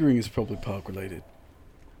I'm figuring it's probably park-related.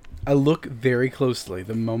 I look very closely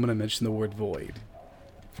the moment I mention the word void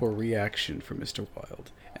for a reaction from Mr.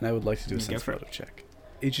 Wilde, and I would like to do a sense motive check.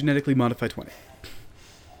 A genetically modified 20.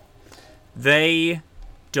 They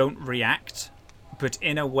don't react, but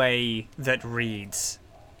in a way that reads,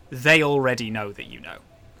 they already know that you know.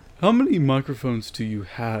 How many microphones do you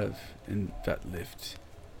have in that lift?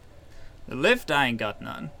 The lift, I ain't got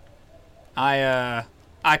none. I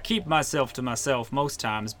keep myself to myself most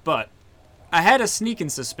times, but I had a sneaking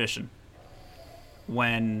suspicion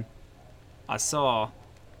when I saw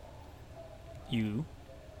you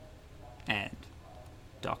and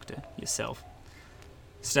Doctor, yourself,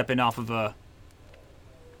 stepping off of a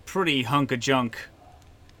pretty hunk of junk,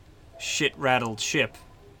 shit-rattled ship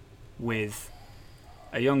with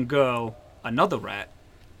a young girl, another rat,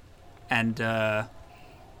 and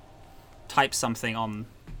type something on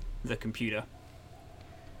the computer.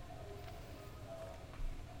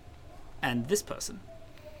 And this person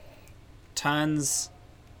turns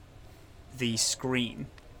the screen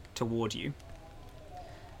toward you.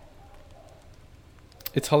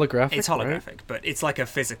 It's holographic. It's holographic, right? but it's like a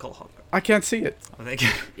physical hologram. I can't see it.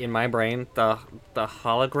 In my brain, the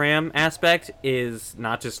hologram aspect is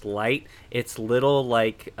not just light; it's little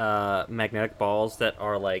like magnetic balls that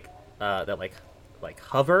are like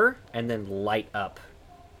hover and then light up.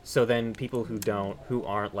 So then people who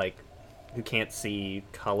can't see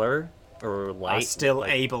color or light are still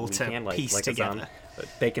like able to piece together. But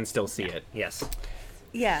they can still see it. Yes.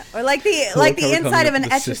 Yeah, or like the inside of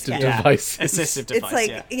an Etch-a-Sketch. Assistive device.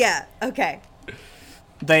 It's like okay.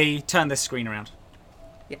 They turn this screen around.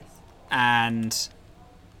 Yes. And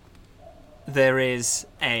there is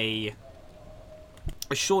a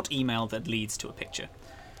short email that leads to a picture.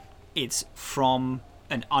 It's from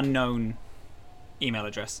an unknown email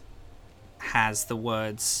address. Has the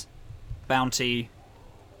words bounty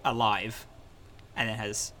alive, and it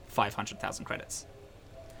has 500,000 credits.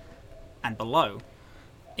 And below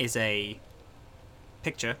is a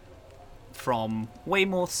picture from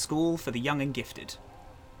Weymouth School for the Young and Gifted,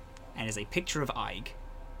 and is a picture of Ige.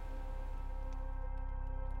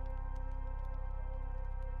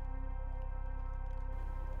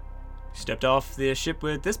 Stepped off the ship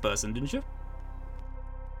with this person, didn't you?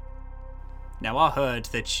 Now, I heard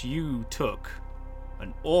that you took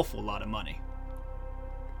an awful lot of money.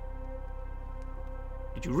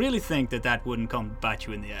 Did you really think that that wouldn't come bite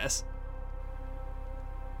you in the ass?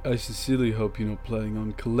 I sincerely hope you're not planning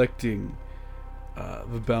on collecting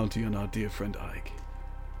the bounty on our dear friend Ike.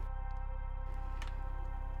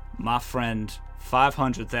 My friend,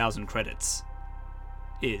 500,000 credits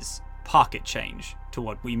is pocket change to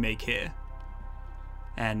what we make here.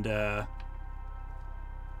 And,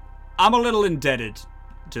 I'm a little indebted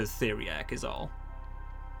to Theriac is all.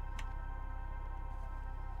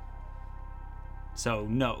 So,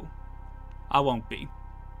 no, I won't be.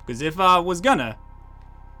 Because if I was gonna,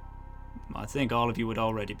 I think all of you would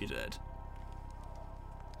already be dead.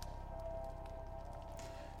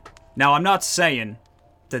 Now, I'm not saying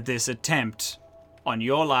that this attempt on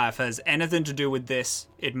your life has anything to do with this.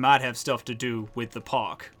 It might have stuff to do with the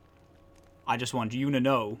park. I just want you to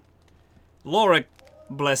know. Lorik,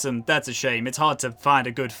 bless him, that's a shame. It's hard to find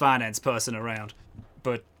a good finance person around.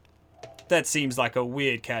 But that seems like a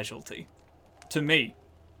weird casualty. To me.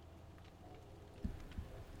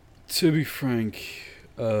 To be frank,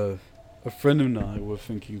 a friend and I were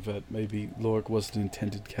thinking that maybe Lorik wasn't an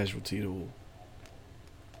intended casualty at all.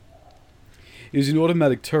 It was an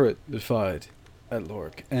automatic turret that fired at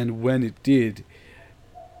Lorik, and when it did,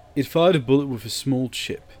 it fired a bullet with a small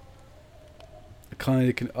chip. A kind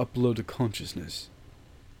that can upload a consciousness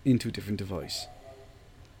into a different device.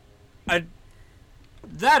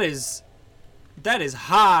 That is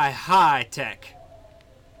high tech.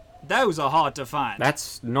 Those are hard to find.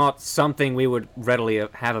 That's not something we would readily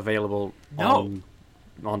have available on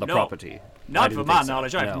the property. Not for my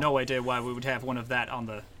knowledge. I have no idea why we would have one of that on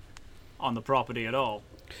the property at all.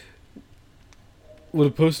 Would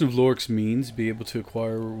a person of Loric's means be able to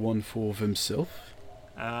acquire one for himself?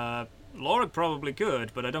 Lorik probably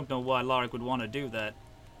could, but I don't know why Lorik would want to do that.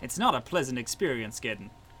 It's not a pleasant experience getting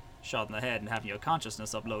shot in the head and having your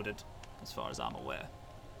consciousness uploaded, as far as I'm aware.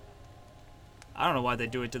 I don't know why they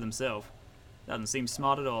do it to themselves. Doesn't seem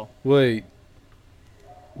smart at all. Wait.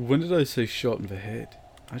 When did I say shot in the head?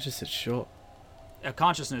 I just said shot. A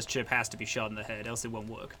consciousness chip has to be shot in the head, else it won't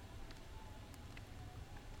work.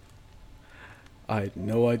 I had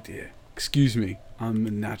no idea. Excuse me. I'm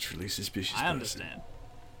a naturally suspicious person. I understand.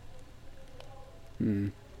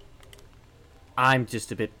 I'm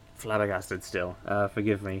just a bit flabbergasted still.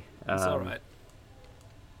 Forgive me. It's alright.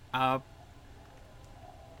 I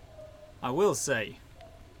will say,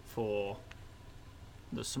 for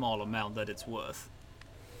the small amount that it's worth,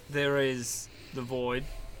 there is the void.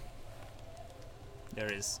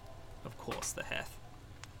 There is, of course, the Heth.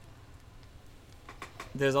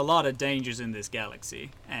 There's a lot of dangers in this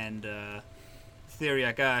galaxy, and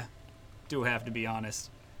Theriac, I do have to be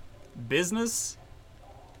honest. Business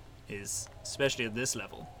is, especially at this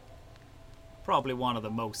level, probably one of the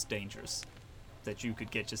most dangerous that you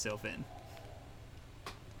could get yourself in.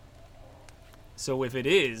 So if it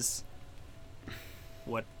is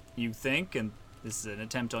what you think, and this is an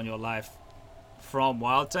attempt on your life from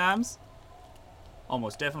Wild Times,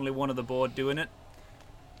 almost definitely one of the board doing it.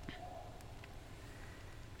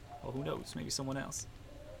 Or who knows, maybe someone else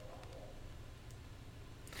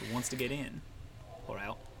who wants to get in or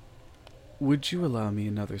out. Would you allow me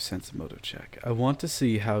another sense-motive check? I want to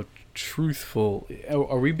see how truthful...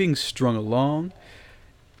 Are we being strung along?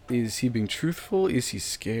 Is he being truthful? Is he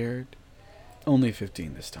scared? Only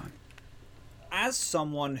 15 this time. As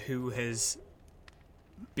someone who has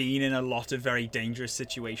been in a lot of very dangerous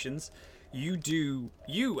situations, you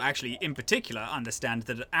actually in particular understand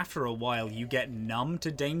that after a while you get numb to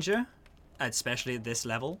danger, especially at this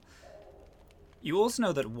level. You also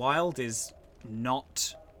know that Wilde isn't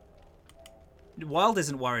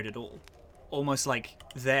worried at all. Almost like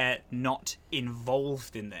they're not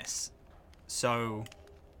involved in this. So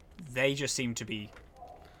they just seem to be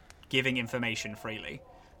giving information freely.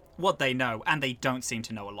 What they know, and they don't seem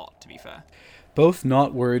to know a lot, to be fair. Both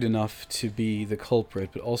not worried enough to be the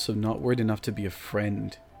culprit, but also not worried enough to be a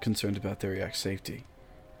friend concerned about Theriac's safety.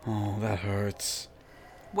 Oh, that hurts.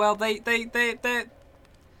 Well, they're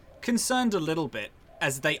concerned a little bit,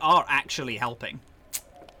 as they are actually helping.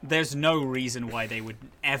 There's no reason why they would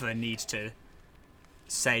ever need to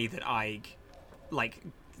say that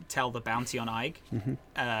tell the bounty on Ig.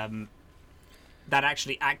 Mm-hmm. That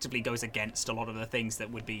actually actively goes against a lot of the things that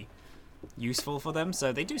would be useful for them,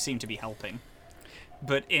 so they do seem to be helping.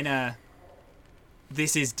 But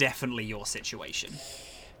this is definitely your situation.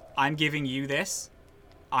 I'm giving you this.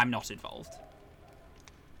 I'm not involved.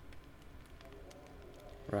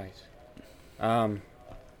 Right.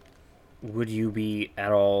 Would you be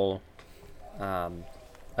at all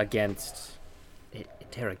against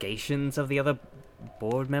interrogations of the other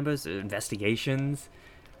board members? Investigations?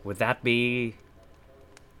 Would that be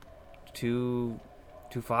too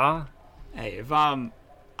far? Hey, if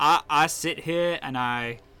I sit here and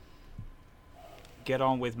I get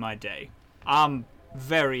on with my day. I'm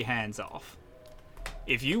very hands-off.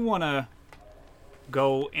 If you want to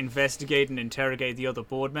go investigate and interrogate the other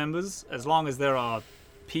board members, as long as there are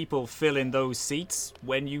people filling those seats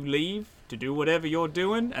when you leave to do whatever you're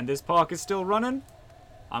doing and this park is still running,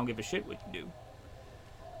 I don't give a shit what you do.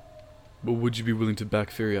 But would you be willing to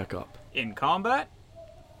back Theriac up? In combat?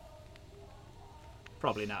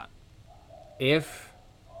 Probably not. If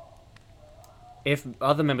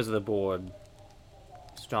other members of the board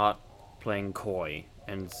start playing coy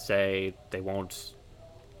and say they won't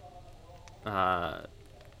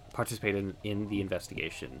participate in the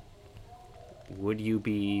investigation, would you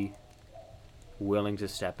be willing to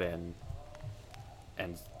step in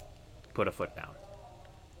and put a foot down?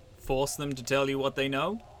 Force them to tell you what they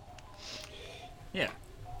know? Yeah.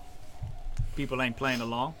 People ain't playing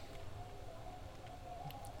along.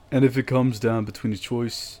 And if it comes down between a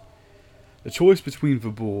choice between the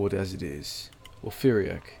board as it is, or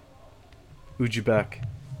Theriac, who'd you back?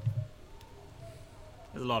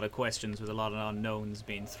 There's a lot of questions with a lot of unknowns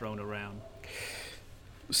being thrown around.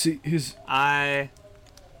 See,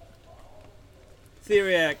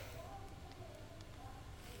 Theriac,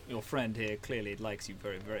 your friend here clearly likes you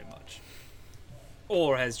very, very much.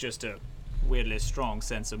 Or has just a weirdly strong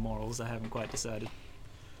sense of morals, I haven't quite decided.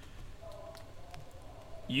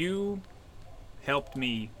 You helped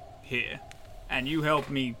me here, and you helped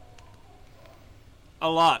me a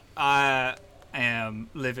lot. I am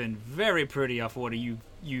living very pretty off what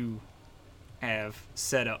you have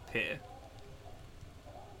set up here.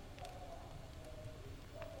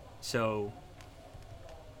 So,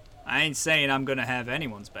 I ain't saying I'm gonna have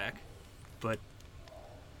anyone's back, but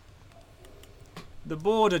the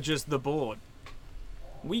board are just the board.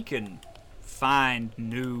 We can find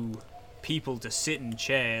new people to sit in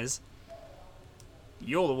chairs.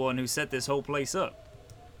 You're the one who set this whole place up.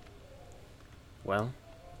 Well,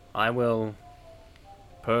 I will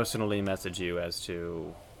personally message you as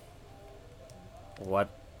to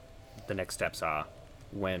what the next steps are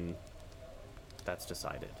when that's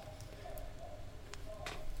decided.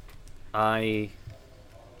 I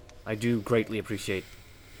do greatly appreciate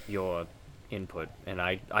your input, and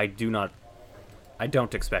I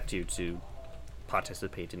don't expect you to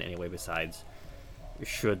participate in any way besides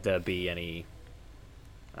should there be any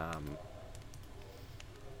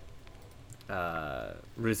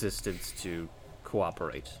resistance to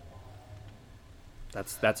cooperate.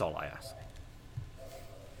 That's all I ask.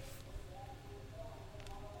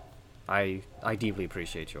 I deeply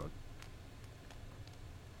appreciate your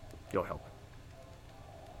help.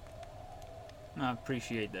 I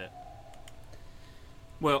appreciate that.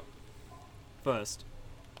 Well, first,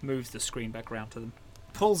 moves the screen back around to them.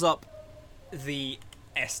 Pulls up the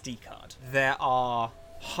SD card. There are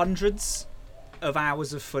hundreds of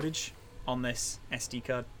hours of footage on this SD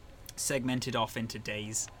card, segmented off into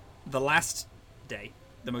days. The last day,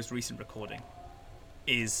 the most recent recording,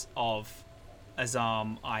 is of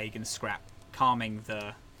Azhaam, Ige, and Scrap calming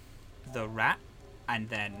the rat and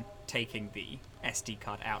then taking the SD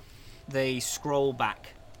card out. They scroll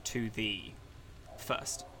back to the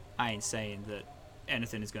first. I ain't saying that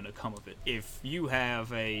anything is going to come of it. If you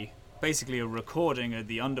have basically a recording of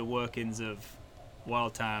the underworkings of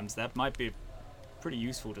Wild Times, that might be pretty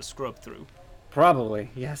useful to scrub through. Probably,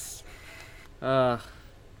 yes.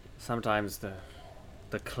 Sometimes the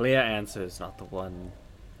clear answer is not the one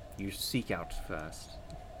you seek out first.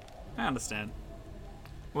 I understand.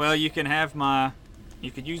 Well, you could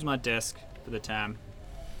use my desk for the time.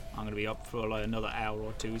 I'm going to be up for like another hour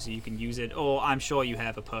or two, so you can use it. Or I'm sure you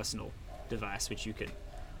have a personal device which you can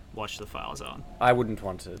watch the files on. I wouldn't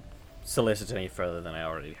want to solicit any further than I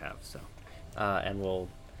already have, so. And we'll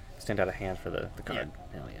extend out a hand for the card.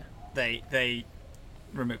 Yeah. Hell yeah. They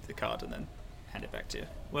remove the card and then hand it back to you.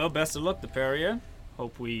 Well, best of luck, the Theriac.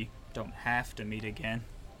 Hope we don't have to meet again.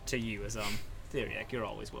 To you, as Theriac, you're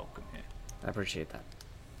always welcome here. I appreciate that.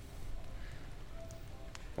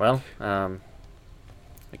 Well,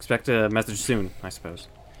 expect a message soon, I suppose.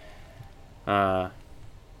 And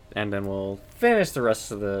then we'll finish the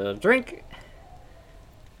rest of the drink.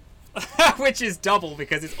 Which is double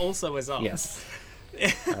because it's also Azhaam. Yes.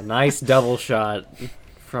 A nice double shot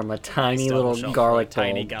from a tiny little garlic bowl.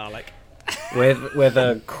 Tiny garlic. with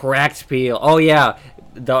a cracked peel. Oh yeah,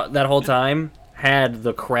 that whole time had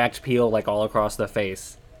the cracked peel like all across the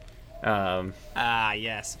face.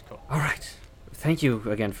 Yes, of course. All right. Thank you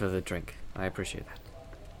again for the drink. I appreciate that.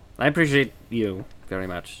 I appreciate you very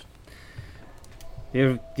much.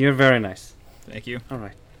 You're very nice. Thank you. All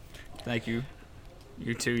right. Thank you.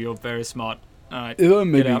 You too. You're very smart. All right. If I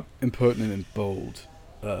may get be out. impertinent and bold,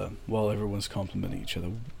 while everyone's complimenting each other,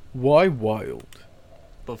 why Wilde?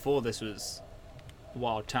 Before this was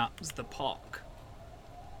Wild Times, the park.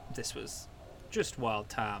 This was just Wild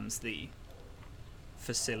Times, the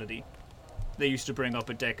facility. They used to bring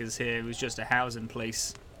upper deckers here. It was just a housing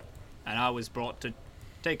place, and I was brought to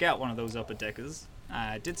take out one of those upper deckers.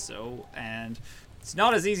 I did so, and it's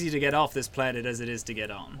not as easy to get off this planet as it is to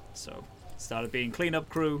get on. So, started being cleanup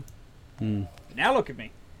crew. Now look at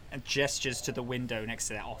me. And gestures to the window next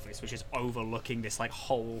to that office, which is overlooking this like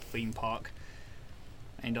whole theme park.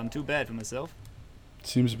 Ain't done too bad for myself.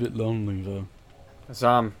 Seems a bit lonely though.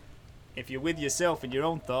 Azhaam, If you're with yourself and your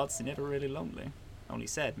own thoughts, you're never really lonely. Only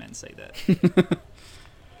sad men say that.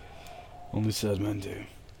 Only sad men do.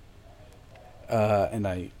 And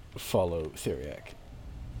I follow Theriac.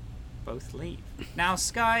 Both leave. Now,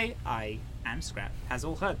 Skye, I, and Scrap has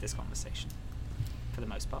all heard this conversation, for the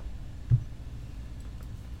most part.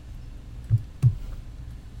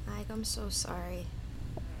 Ike, I'm so sorry.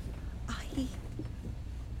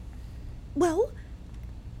 Well,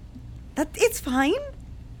 it's fine.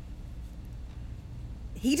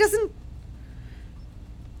 He doesn't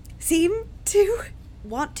seem to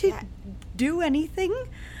want to do anything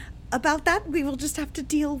about that. We will just have to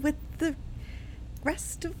deal with the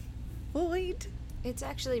rest of Void. It's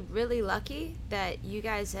actually really lucky that you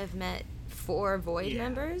guys have met 4 Void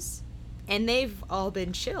members, and they've all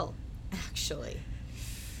been chill, actually.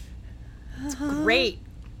 It's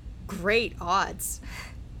great odds.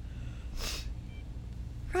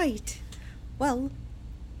 Right. Well,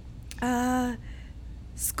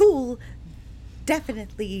 school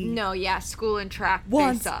definitely No, yeah, school and track,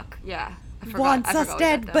 Wants- they suck. Yeah. wants I us forgot we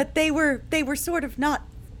dead, met but they were sort of not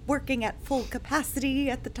working at full capacity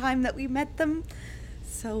at the time that we met them.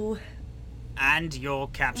 So, And your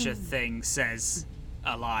capture thing says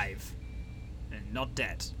alive, and not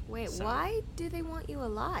dead. Wait, So- why do they want you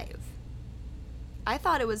alive? I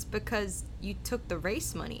thought it was because you took the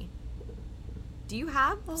race money. Do you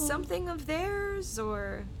have something of theirs,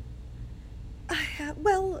 or...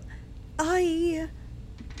 well, I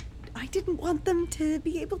didn't want them to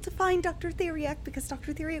be able to find Dr. Theriac because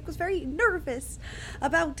Dr. Theriac was very nervous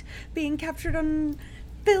about being captured on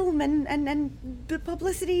film and the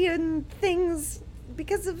publicity and things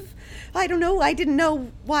because of, I don't know, I didn't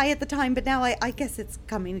know why at the time, but now I guess it's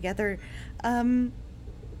coming together. And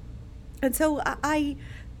so I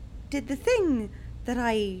did the thing that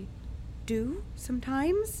I do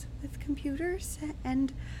sometimes with computers,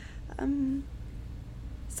 and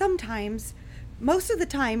sometimes, most of the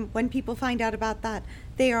time when people find out about that,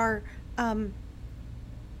 they are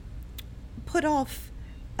put off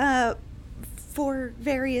for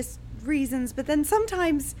various reasons, but then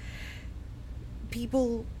sometimes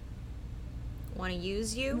people... Want to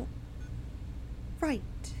use you? Right.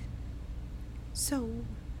 So,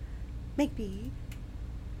 maybe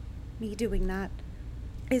me doing that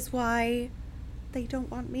is why they don't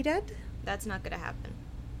want me dead? That's not gonna happen.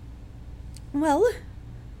 Well,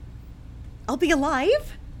 I'll be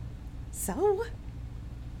alive. So,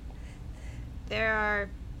 There are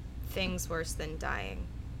things worse than dying.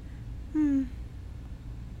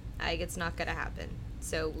 It's not gonna happen.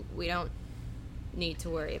 So we don't need to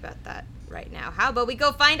worry about that right now. How about we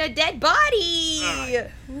go find a dead body?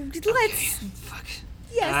 let's... Fuck.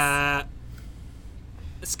 Yes.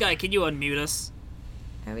 Skye, can you unmute us?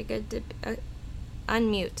 Are we good to...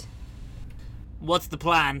 unmute. What's the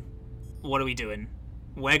plan? What are we doing?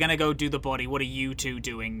 We're gonna go do the body. What are you two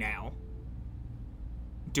doing now?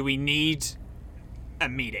 Do we need a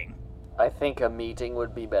meeting? I think a meeting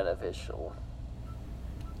would be beneficial.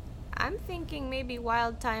 I'm thinking maybe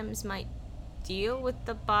Wild Times might deal with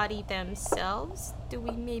the body themselves. Do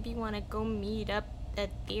we maybe want to go meet up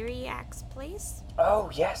at Theriac's place? Oh,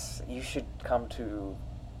 yes. You should come to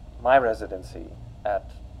my residency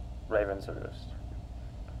at Raven's Roost.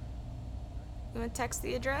 You want to text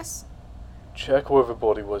the address? Check where the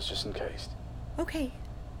body was just in case. Okay.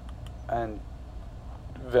 And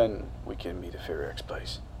then we can meet at Theriac's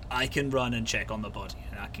place. I can run and check on the body,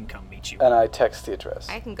 and I can come meet you. And I text the address.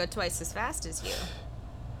 I can go twice as fast as you.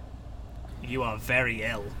 You are very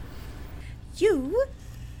ill. You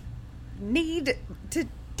need to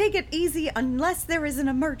take it easy unless there is an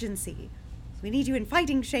emergency. We need you in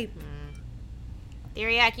fighting shape.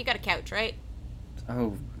 Theriac, you got a couch, right?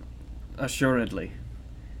 Oh, assuredly.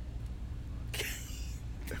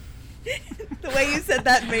 The way you said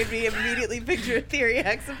that made me immediately picture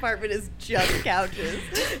Theriac's apartment as just couches.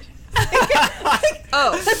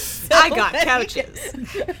 I got couches.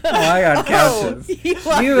 Oh, I got couches.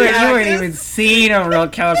 You weren't even seen a real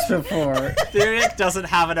couch before. Theriac doesn't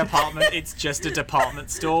have an apartment. It's just a department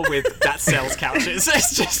store that sells couches.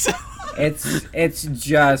 It's just... It's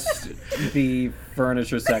just the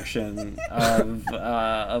furniture section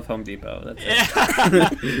of Home Depot. That's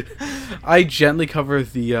it. I gently cover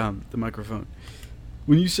the microphone.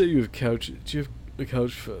 When you say you have couches, do you have a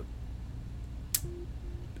couch for...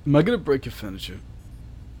 Am I gonna break your furniture?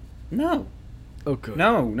 No. Oh, good.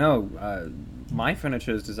 No. My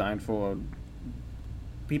furniture is designed for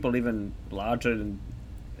people even larger and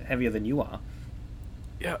heavier than you are.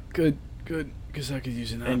 Yeah, good. Because I could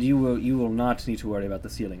use it now. And you will not need to worry about the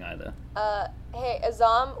ceiling either. Hey,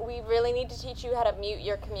 Azhaam, we really need to teach you how to mute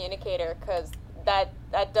your communicator, because that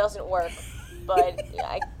doesn't work. But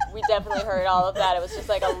yeah, we definitely heard all of that. It was just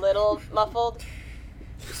like a little muffled.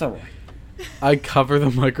 So what? I cover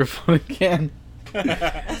the microphone again.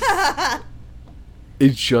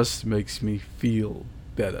 It just makes me feel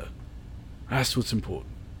better. That's what's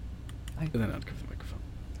important. And then I'd cover the microphone.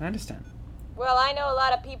 I understand. Well, I know a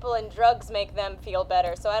lot of people and drugs make them feel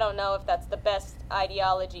better, so I don't know if that's the best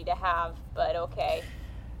ideology to have, but okay.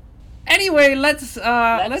 Anyway, let's meet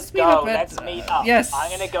up. Let's meet up. Yes.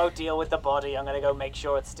 I'm gonna go deal with the body. I'm gonna go make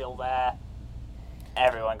sure it's still there.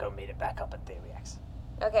 Everyone go meet it back up at Theriac's.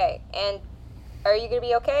 Okay, and are you gonna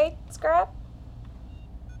be okay, Scrap?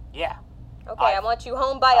 Yeah. Okay, I want you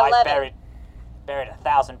home by I 11. buried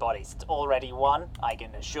 1,000 bodies. It's already 1. I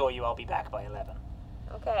can assure you I'll be back by 11.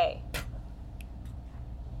 Okay.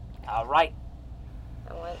 All right.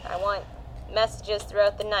 I want messages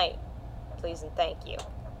throughout the night. Please and thank you.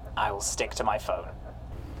 I will stick to my phone.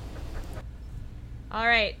 All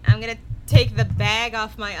right, I'm gonna take the bag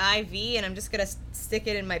off my IV and I'm just gonna stick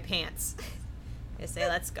it in my pants. I say,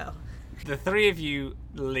 let's go. The three of you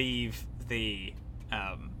leave the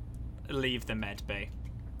med bay.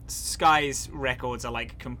 Skye's records are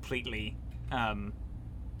like completely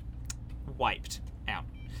wiped out.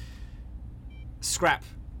 Scrap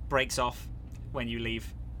breaks off when you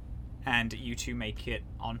leave, and you two make it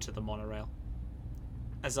onto the monorail.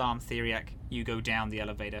 Azhaam, Theriac, you go down the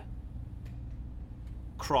elevator,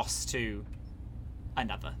 cross to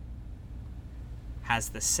another. Has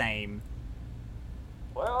the same.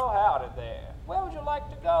 Well, howdy there. Where would you like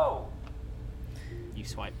to go? You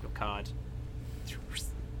swipe your card.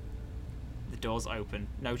 The doors open.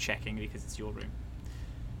 No checking because it's your room.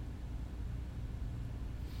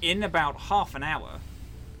 In about half an hour,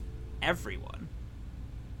 everyone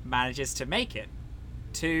manages to make it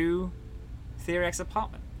to Theriac's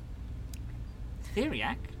apartment.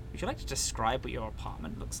 Theriac, would you like to describe what your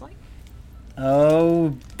apartment looks like?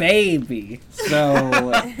 Oh, baby.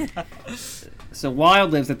 So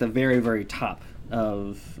Wilde lives at the very, very top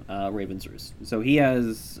of Raven's Roost. So he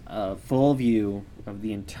has a full view of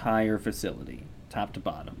the entire facility, top to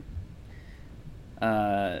bottom.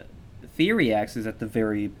 Theriac's is at the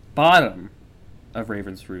very bottom of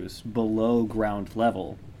Raven's Roost, below ground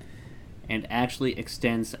level, and actually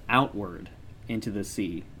extends outward into the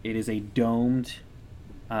sea. It is a domed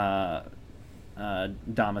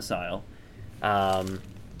domicile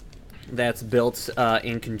that's built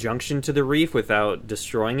in conjunction to the reef without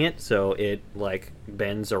destroying it, so it like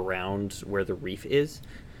bends around where the reef is.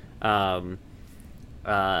 Even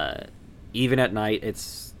at night,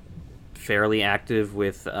 it's fairly active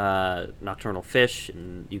with nocturnal fish,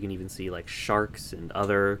 and you can even see like sharks and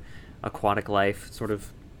other aquatic life sort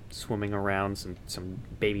of swimming around, some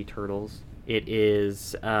baby turtles. It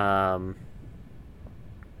is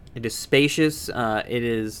spacious. It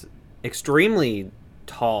is extremely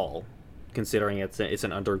tall, considering it's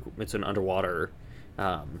an underwater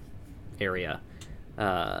area,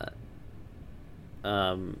 and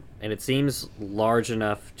it seems large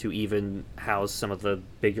enough to even house some of the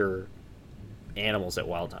bigger animals at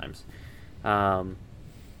Wild Times.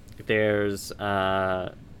 There's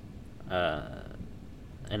an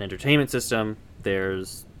entertainment system.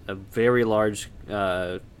 There's a very large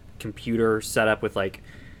computer setup with like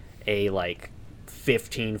a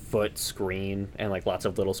 15-foot screen and like lots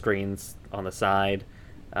of little screens on the side.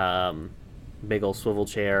 Big old swivel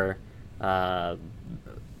chair, a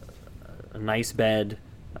nice bed,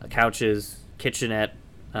 couches, kitchenette,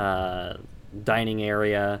 dining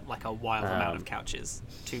area. Like a wild amount of couches.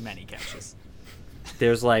 Too many couches.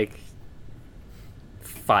 There's like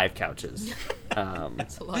 5 couches.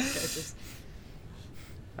 That's a lot of couches.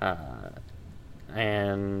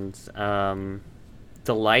 And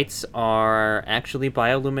the lights are actually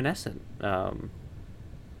bioluminescent.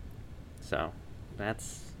 So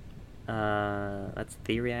that's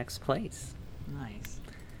Theriac's place. Nice.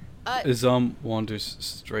 Azhaam wanders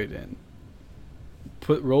straight in.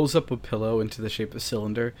 Rolls up a pillow into the shape of a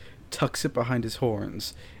cylinder, tucks it behind his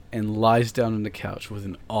horns, and lies down on the couch with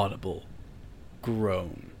an audible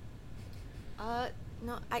groan.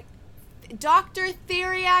 No, Dr.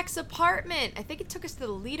 Theriac's apartment. I think it took us to the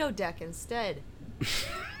Lido deck instead.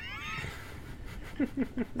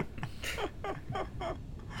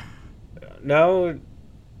 No,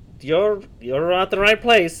 you're at the right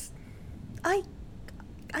place. I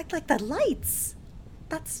like the lights.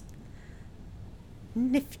 That's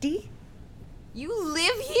nifty. You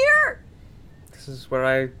live here? This is where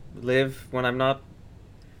I live when I'm not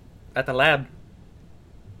at the lab.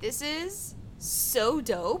 This is so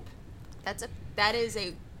dope. I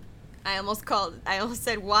almost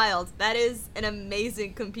said wild. That is an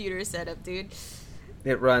amazing computer setup, dude.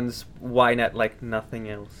 It runs YNet like nothing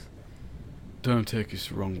else. Don't take us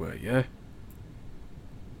the wrong way, yeah?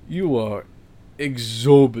 You are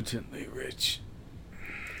exorbitantly rich.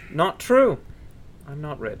 Not true. I'm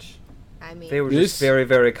not rich. I mean, They were just very,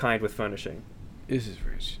 very kind with furnishing. This is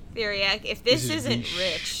rich. Theriac, if this This is isn't niche.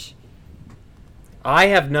 rich, I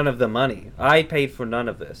have none of the money. I paid for none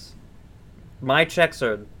of this. My checks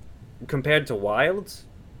are, compared to Wilde's,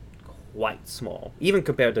 quite small. Even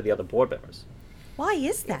compared to the other board members. Why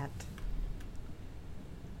is that?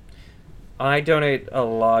 I donate a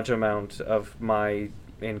large amount of my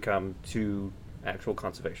income to actual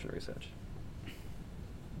conservation research.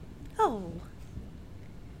 Oh,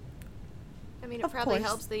 I mean, it Of probably course.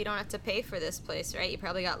 helps that you don't have to pay for this place, right? You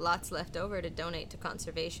probably got lots left over to donate to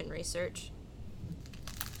conservation research.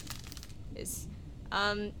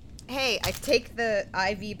 Hey, I take the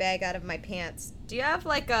IV bag out of my pants. Do you have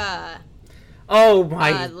like a... Oh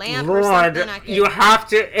my lamp or lord! something I could- You have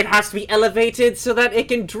to. It has to be elevated so that it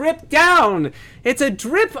can drip down. It's a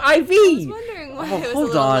drip IV. I was wondering why Oh, it was a hold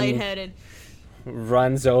little on. lightheaded.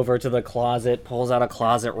 Runs over to the closet, pulls out a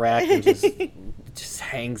closet rack, and just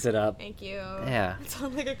hangs it up. Thank you. Yeah. It's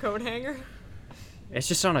on like a coat hanger. It's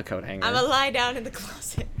just on a coat hanger. I'm gonna lie down in the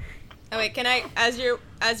closet. Oh wait, can I, as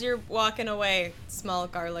you're walking away, small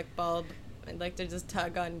garlic bulb, I'd like to just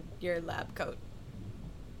tug on your lab coat.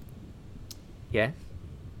 Yeah.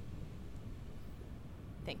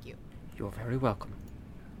 Thank you. You're very welcome.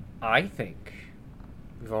 I think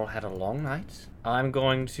we've all had a long night. I'm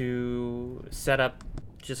going to set up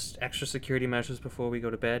just extra security measures before we go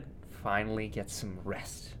to bed. Finally get some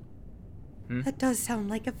rest. That does sound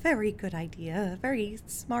like a very good idea. Very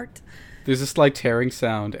smart. There's a slight tearing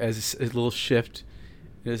sound as a little shift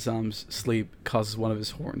in Azhaam's sleep causes one of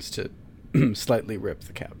his horns to slightly rip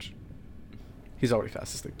the couch. He's already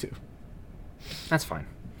fast asleep too. That's fine.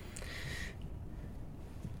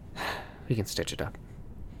 We can stitch it up.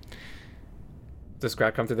 Does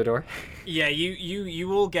Scrap come through the door? Yeah,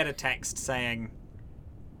 you all get a text saying,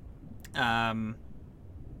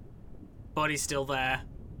 body's still there.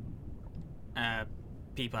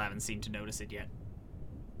 People haven't seemed to notice it yet.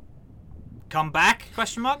 Come back?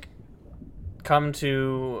 Question mark. Come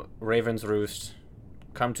to Raven's Roost.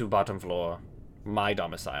 Come to bottom floor. My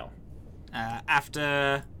domicile.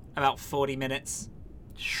 After about 40 minutes,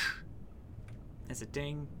 there's a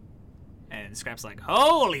ding, and Scrap's like,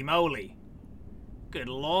 "Holy moly! Good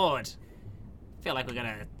lord! Feel like we're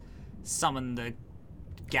gonna summon the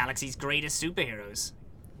galaxy's greatest superheroes."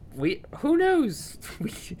 Who knows?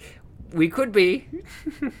 We could be.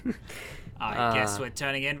 I guess we're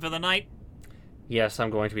turning in for the night. Yes, I'm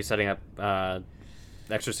going to be setting up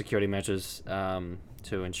extra security measures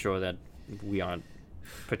to ensure that we aren't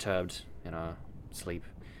perturbed in our sleep.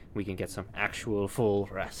 We can get some actual full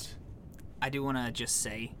rest. I do want to just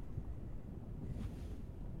say,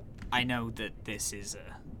 I know that this is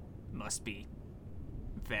must be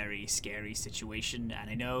very scary situation, and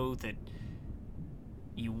I know that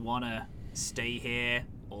you want to stay here,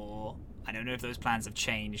 or I don't know if those plans have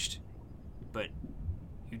changed, but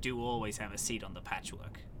you do always have a seat on the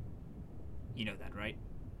Patchwork. You know that, right?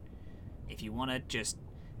 If you want to just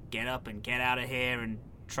get up and get out of here and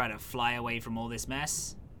try to fly away from all this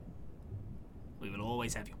mess, we will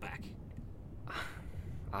always have your back.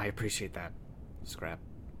 I appreciate that, Scrap.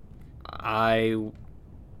 I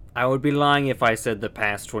would be lying if I said the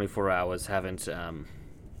past 24 hours haven't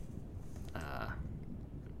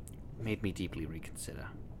made me deeply reconsider.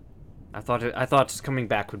 I thought coming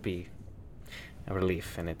back would be a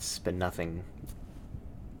relief, and it's been nothing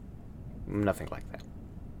like that.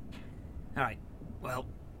 All right. Well,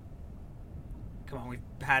 come on. We've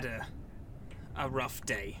had a rough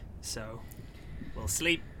day, so we'll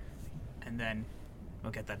sleep, and then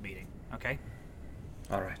we'll get that meeting. Okay?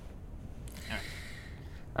 All right. All right.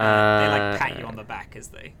 They like pat you on the back as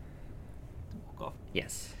they walk off.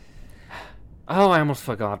 Yes. Oh, I almost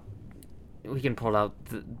forgot. We can pull out.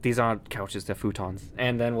 These aren't couches; they're futons.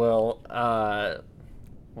 And then we'll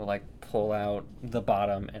like pull out the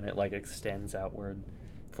bottom, and it like extends outward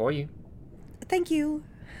for you. Thank you.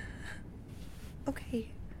 Okay.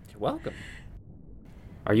 You're welcome.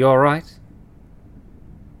 Are you all right?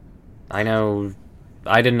 I know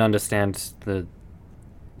I didn't understand the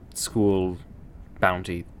school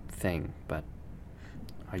bounty thing, but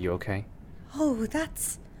are you okay? Oh,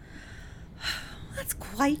 that's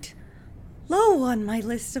quite low on my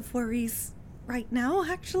list of worries right now,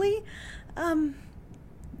 actually. A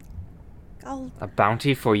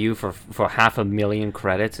bounty for you for 500,000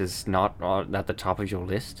 credits is not at the top of your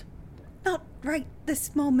list? Not right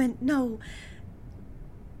this moment, no.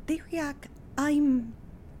 Theriac, I'm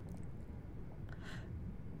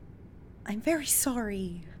very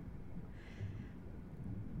sorry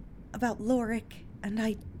about Lorik, and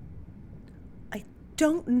I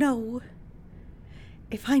don't know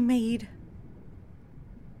if I made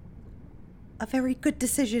a very good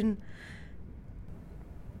decision.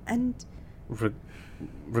 And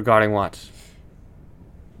regarding what?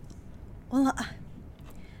 Well,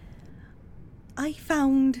 I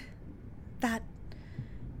found that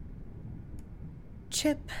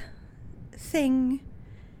chip thing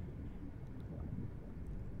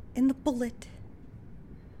in the bullet.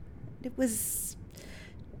 It was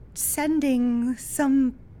sending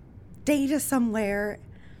some data somewhere,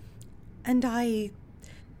 and I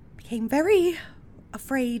became very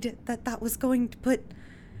afraid that that was going to put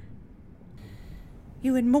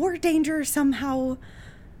you in more danger somehow,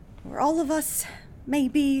 or all of us,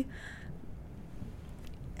 maybe.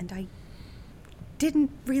 And I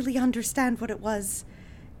didn't really understand what it was.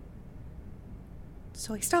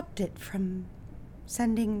 So I stopped it from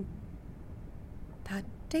sending that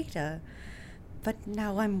data. But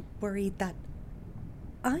now I'm worried that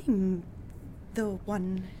I'm the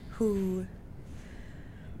one who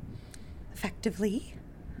effectively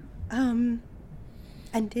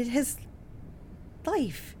ended his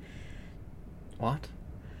life. What?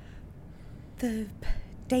 The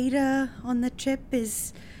data on the chip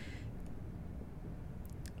is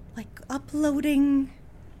like uploading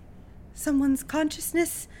someone's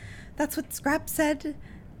consciousness. That's what Scrap said.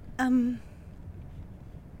 And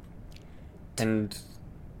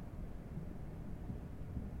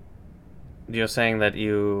you're saying that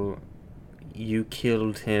you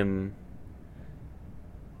killed him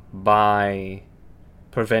by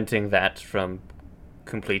preventing that from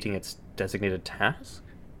completing its designated task?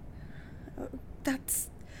 That's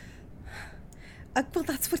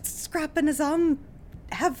what Scrap and Azhaam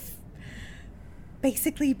have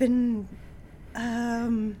basically been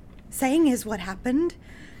saying is what happened.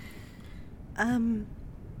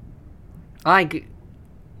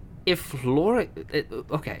 If Laura...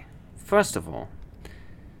 Okay, first of all,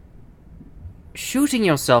 shooting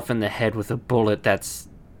yourself in the head with a bullet that's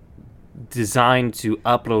designed to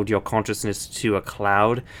upload your consciousness to a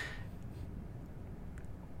cloud,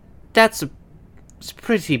 it's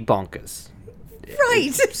pretty bonkers.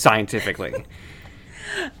 Right. Scientifically.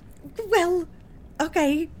 Well,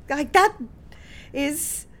 okay, that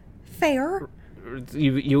is fair.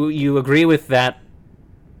 You agree with that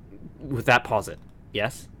posit,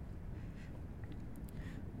 yes?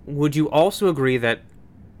 Would you also agree that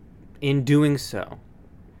in doing so,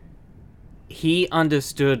 he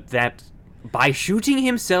understood that by shooting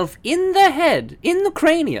himself in the head, in the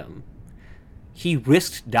cranium, he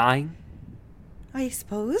risked dying? I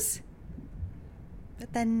suppose.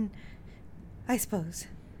 But then, I suppose,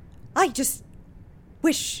 I just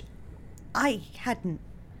wish I hadn't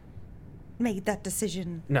made that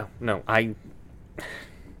decision. No, I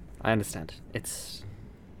understand.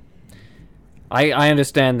 I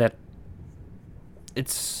understand that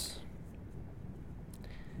it's...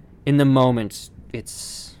 In the moment,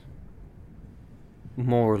 it's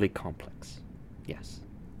morally complex. Yes.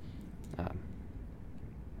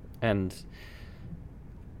 And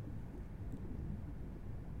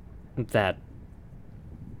that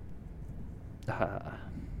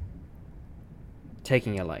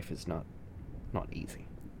taking a life is not easy.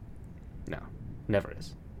 No, never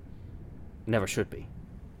is. Never should be.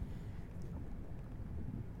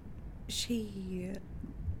 She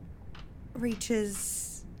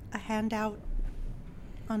reaches a hand out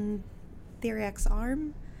on Theriac's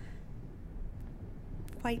arm,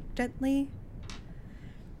 quite gently.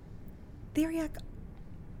 Theriac,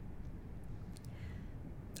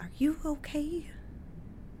 are you okay?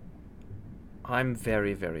 I'm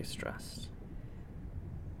very, very stressed.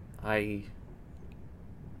 I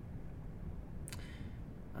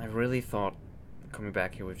really thought coming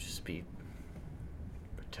back here would just be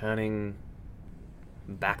returning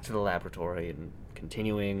back to the laboratory and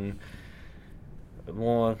continuing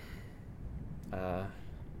more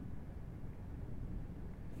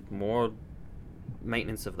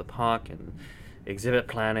maintenance of the park and exhibit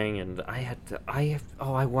planning, and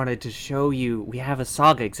I wanted to show you, we have a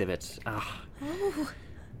saga exhibit. Oh.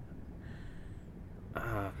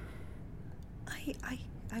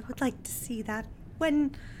 I would like to see that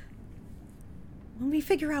when we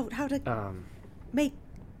figure out how to make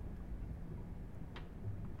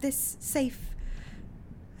this safe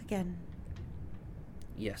again.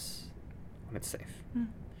 Yes, when it's safe. Mm.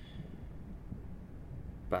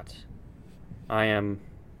 But I'm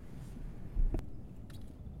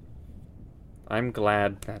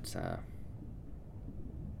glad that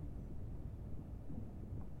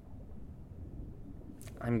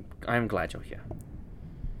I'm glad you're here.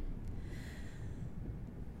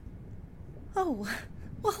 Oh,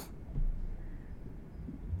 well,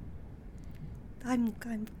 I'm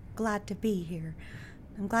glad to be here.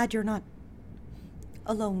 I'm glad you're not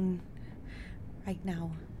alone right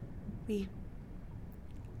now.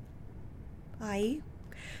 I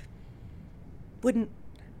wouldn't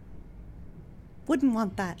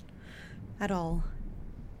want that at all.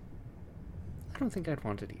 I don't think I'd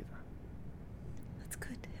want it either. That's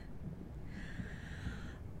good.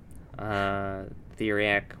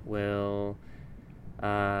 Theriac will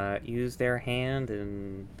use their hand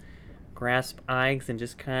and grasp Ike's and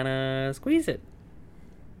just kind of squeeze it.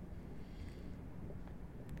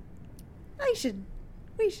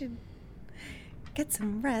 We should get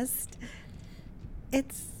some rest. I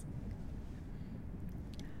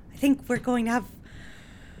think we're going to have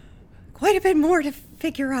quite a bit more to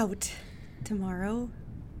figure out tomorrow.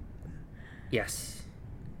 Yes.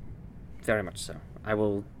 Very much so. I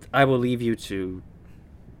will leave you to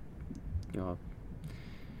your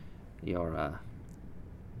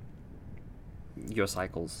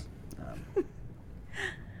cycles.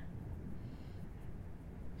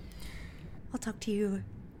 I'll talk to you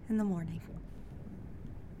in the morning.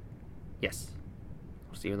 Yes.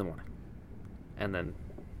 I'll see you in the morning. And then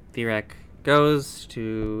Theriac goes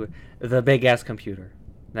to the big-ass computer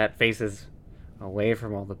that faces away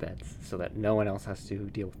from all the beds so that no one else has to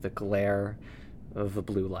deal with the glare of the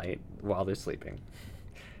blue light while they're sleeping.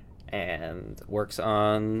 And works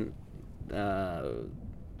on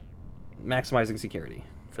maximizing security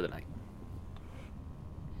for the night.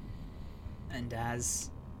 And as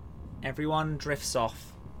everyone drifts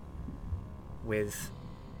off with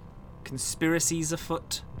conspiracies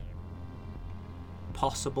afoot,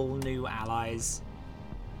 possible new allies,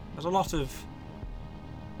 there's a lot of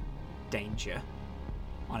danger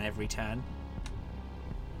on every turn.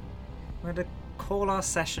 We're going to call our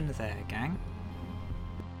session there, gang.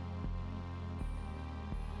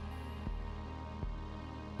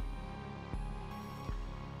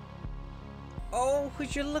 Oh,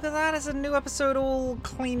 would you look at that? It's a new episode all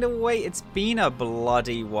cleaned away. It's been a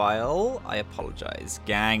bloody while. I apologize,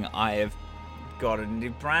 gang. I have got a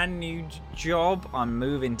brand new job. I'm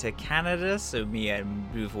moving to Canada, so me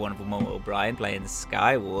and beautiful, wonderful Momo O'Brien playing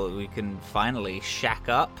Skye, we can finally shack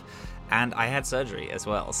up. And I had surgery as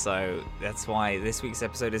well, so that's why this week's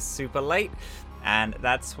episode is super late. And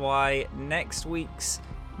that's why next week's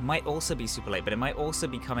might also be super late, but it might also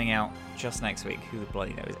be coming out just next week. Who the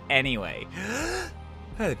bloody knows? Anyway,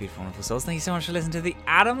 hello, beautiful, wonderful souls. Thank you so much for listening to the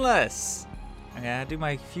Adamless. I'm going to do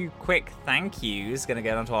my few quick thank yous. Going to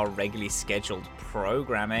get onto our regularly scheduled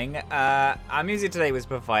programming. Our music today was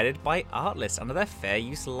provided by Artlist under their fair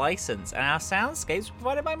use license, and our soundscapes were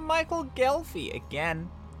provided by Michael Gelfie, again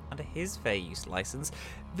under his fair use license.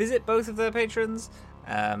 Visit both of their patrons,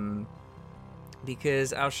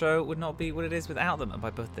 because our show would not be what it is without them. And by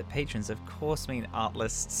both their patrons, of course, mean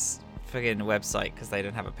Artlist's friggin' website, because they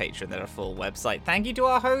don't have a patron, they're a full website. Thank you to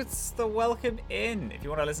our hosts, the Welcome In. If you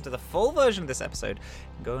want to listen to the full version of this episode,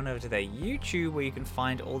 go on over to their YouTube, where you can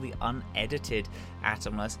find all the unedited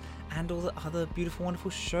Atomless and all the other beautiful,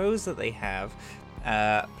 wonderful shows that they have.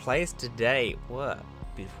 Players today were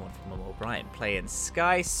beautiful, wonderful Momo O'Brien playing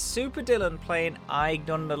Skye, Super Dylan playing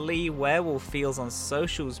Ignon Lee, Werewolf Fields on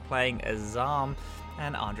socials playing Azhaam,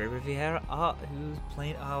 and Andre Riviera Art, who's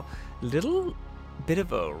playing our little bit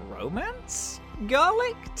of a romance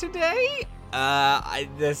garlic today.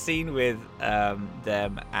 The scene with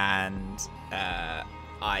them and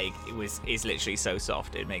is literally so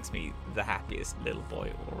soft. It makes me the happiest little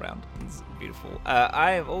boy all around. It's beautiful.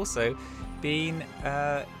 I have also been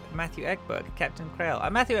Matthew Ekberg, Captain Krail.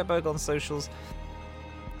 I'm Matthew Ekberg on socials.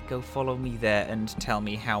 Go follow me there and tell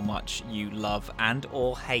me how much you love and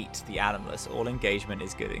or hate the Adamless. All engagement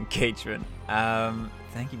is good engagement.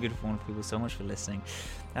 Thank you, beautiful, wonderful people, so much for listening.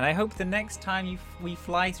 And I hope the next time we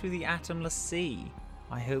fly through the Atomless Sea,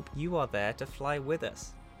 I hope you are there to fly with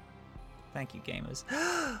us. Thank you, gamers.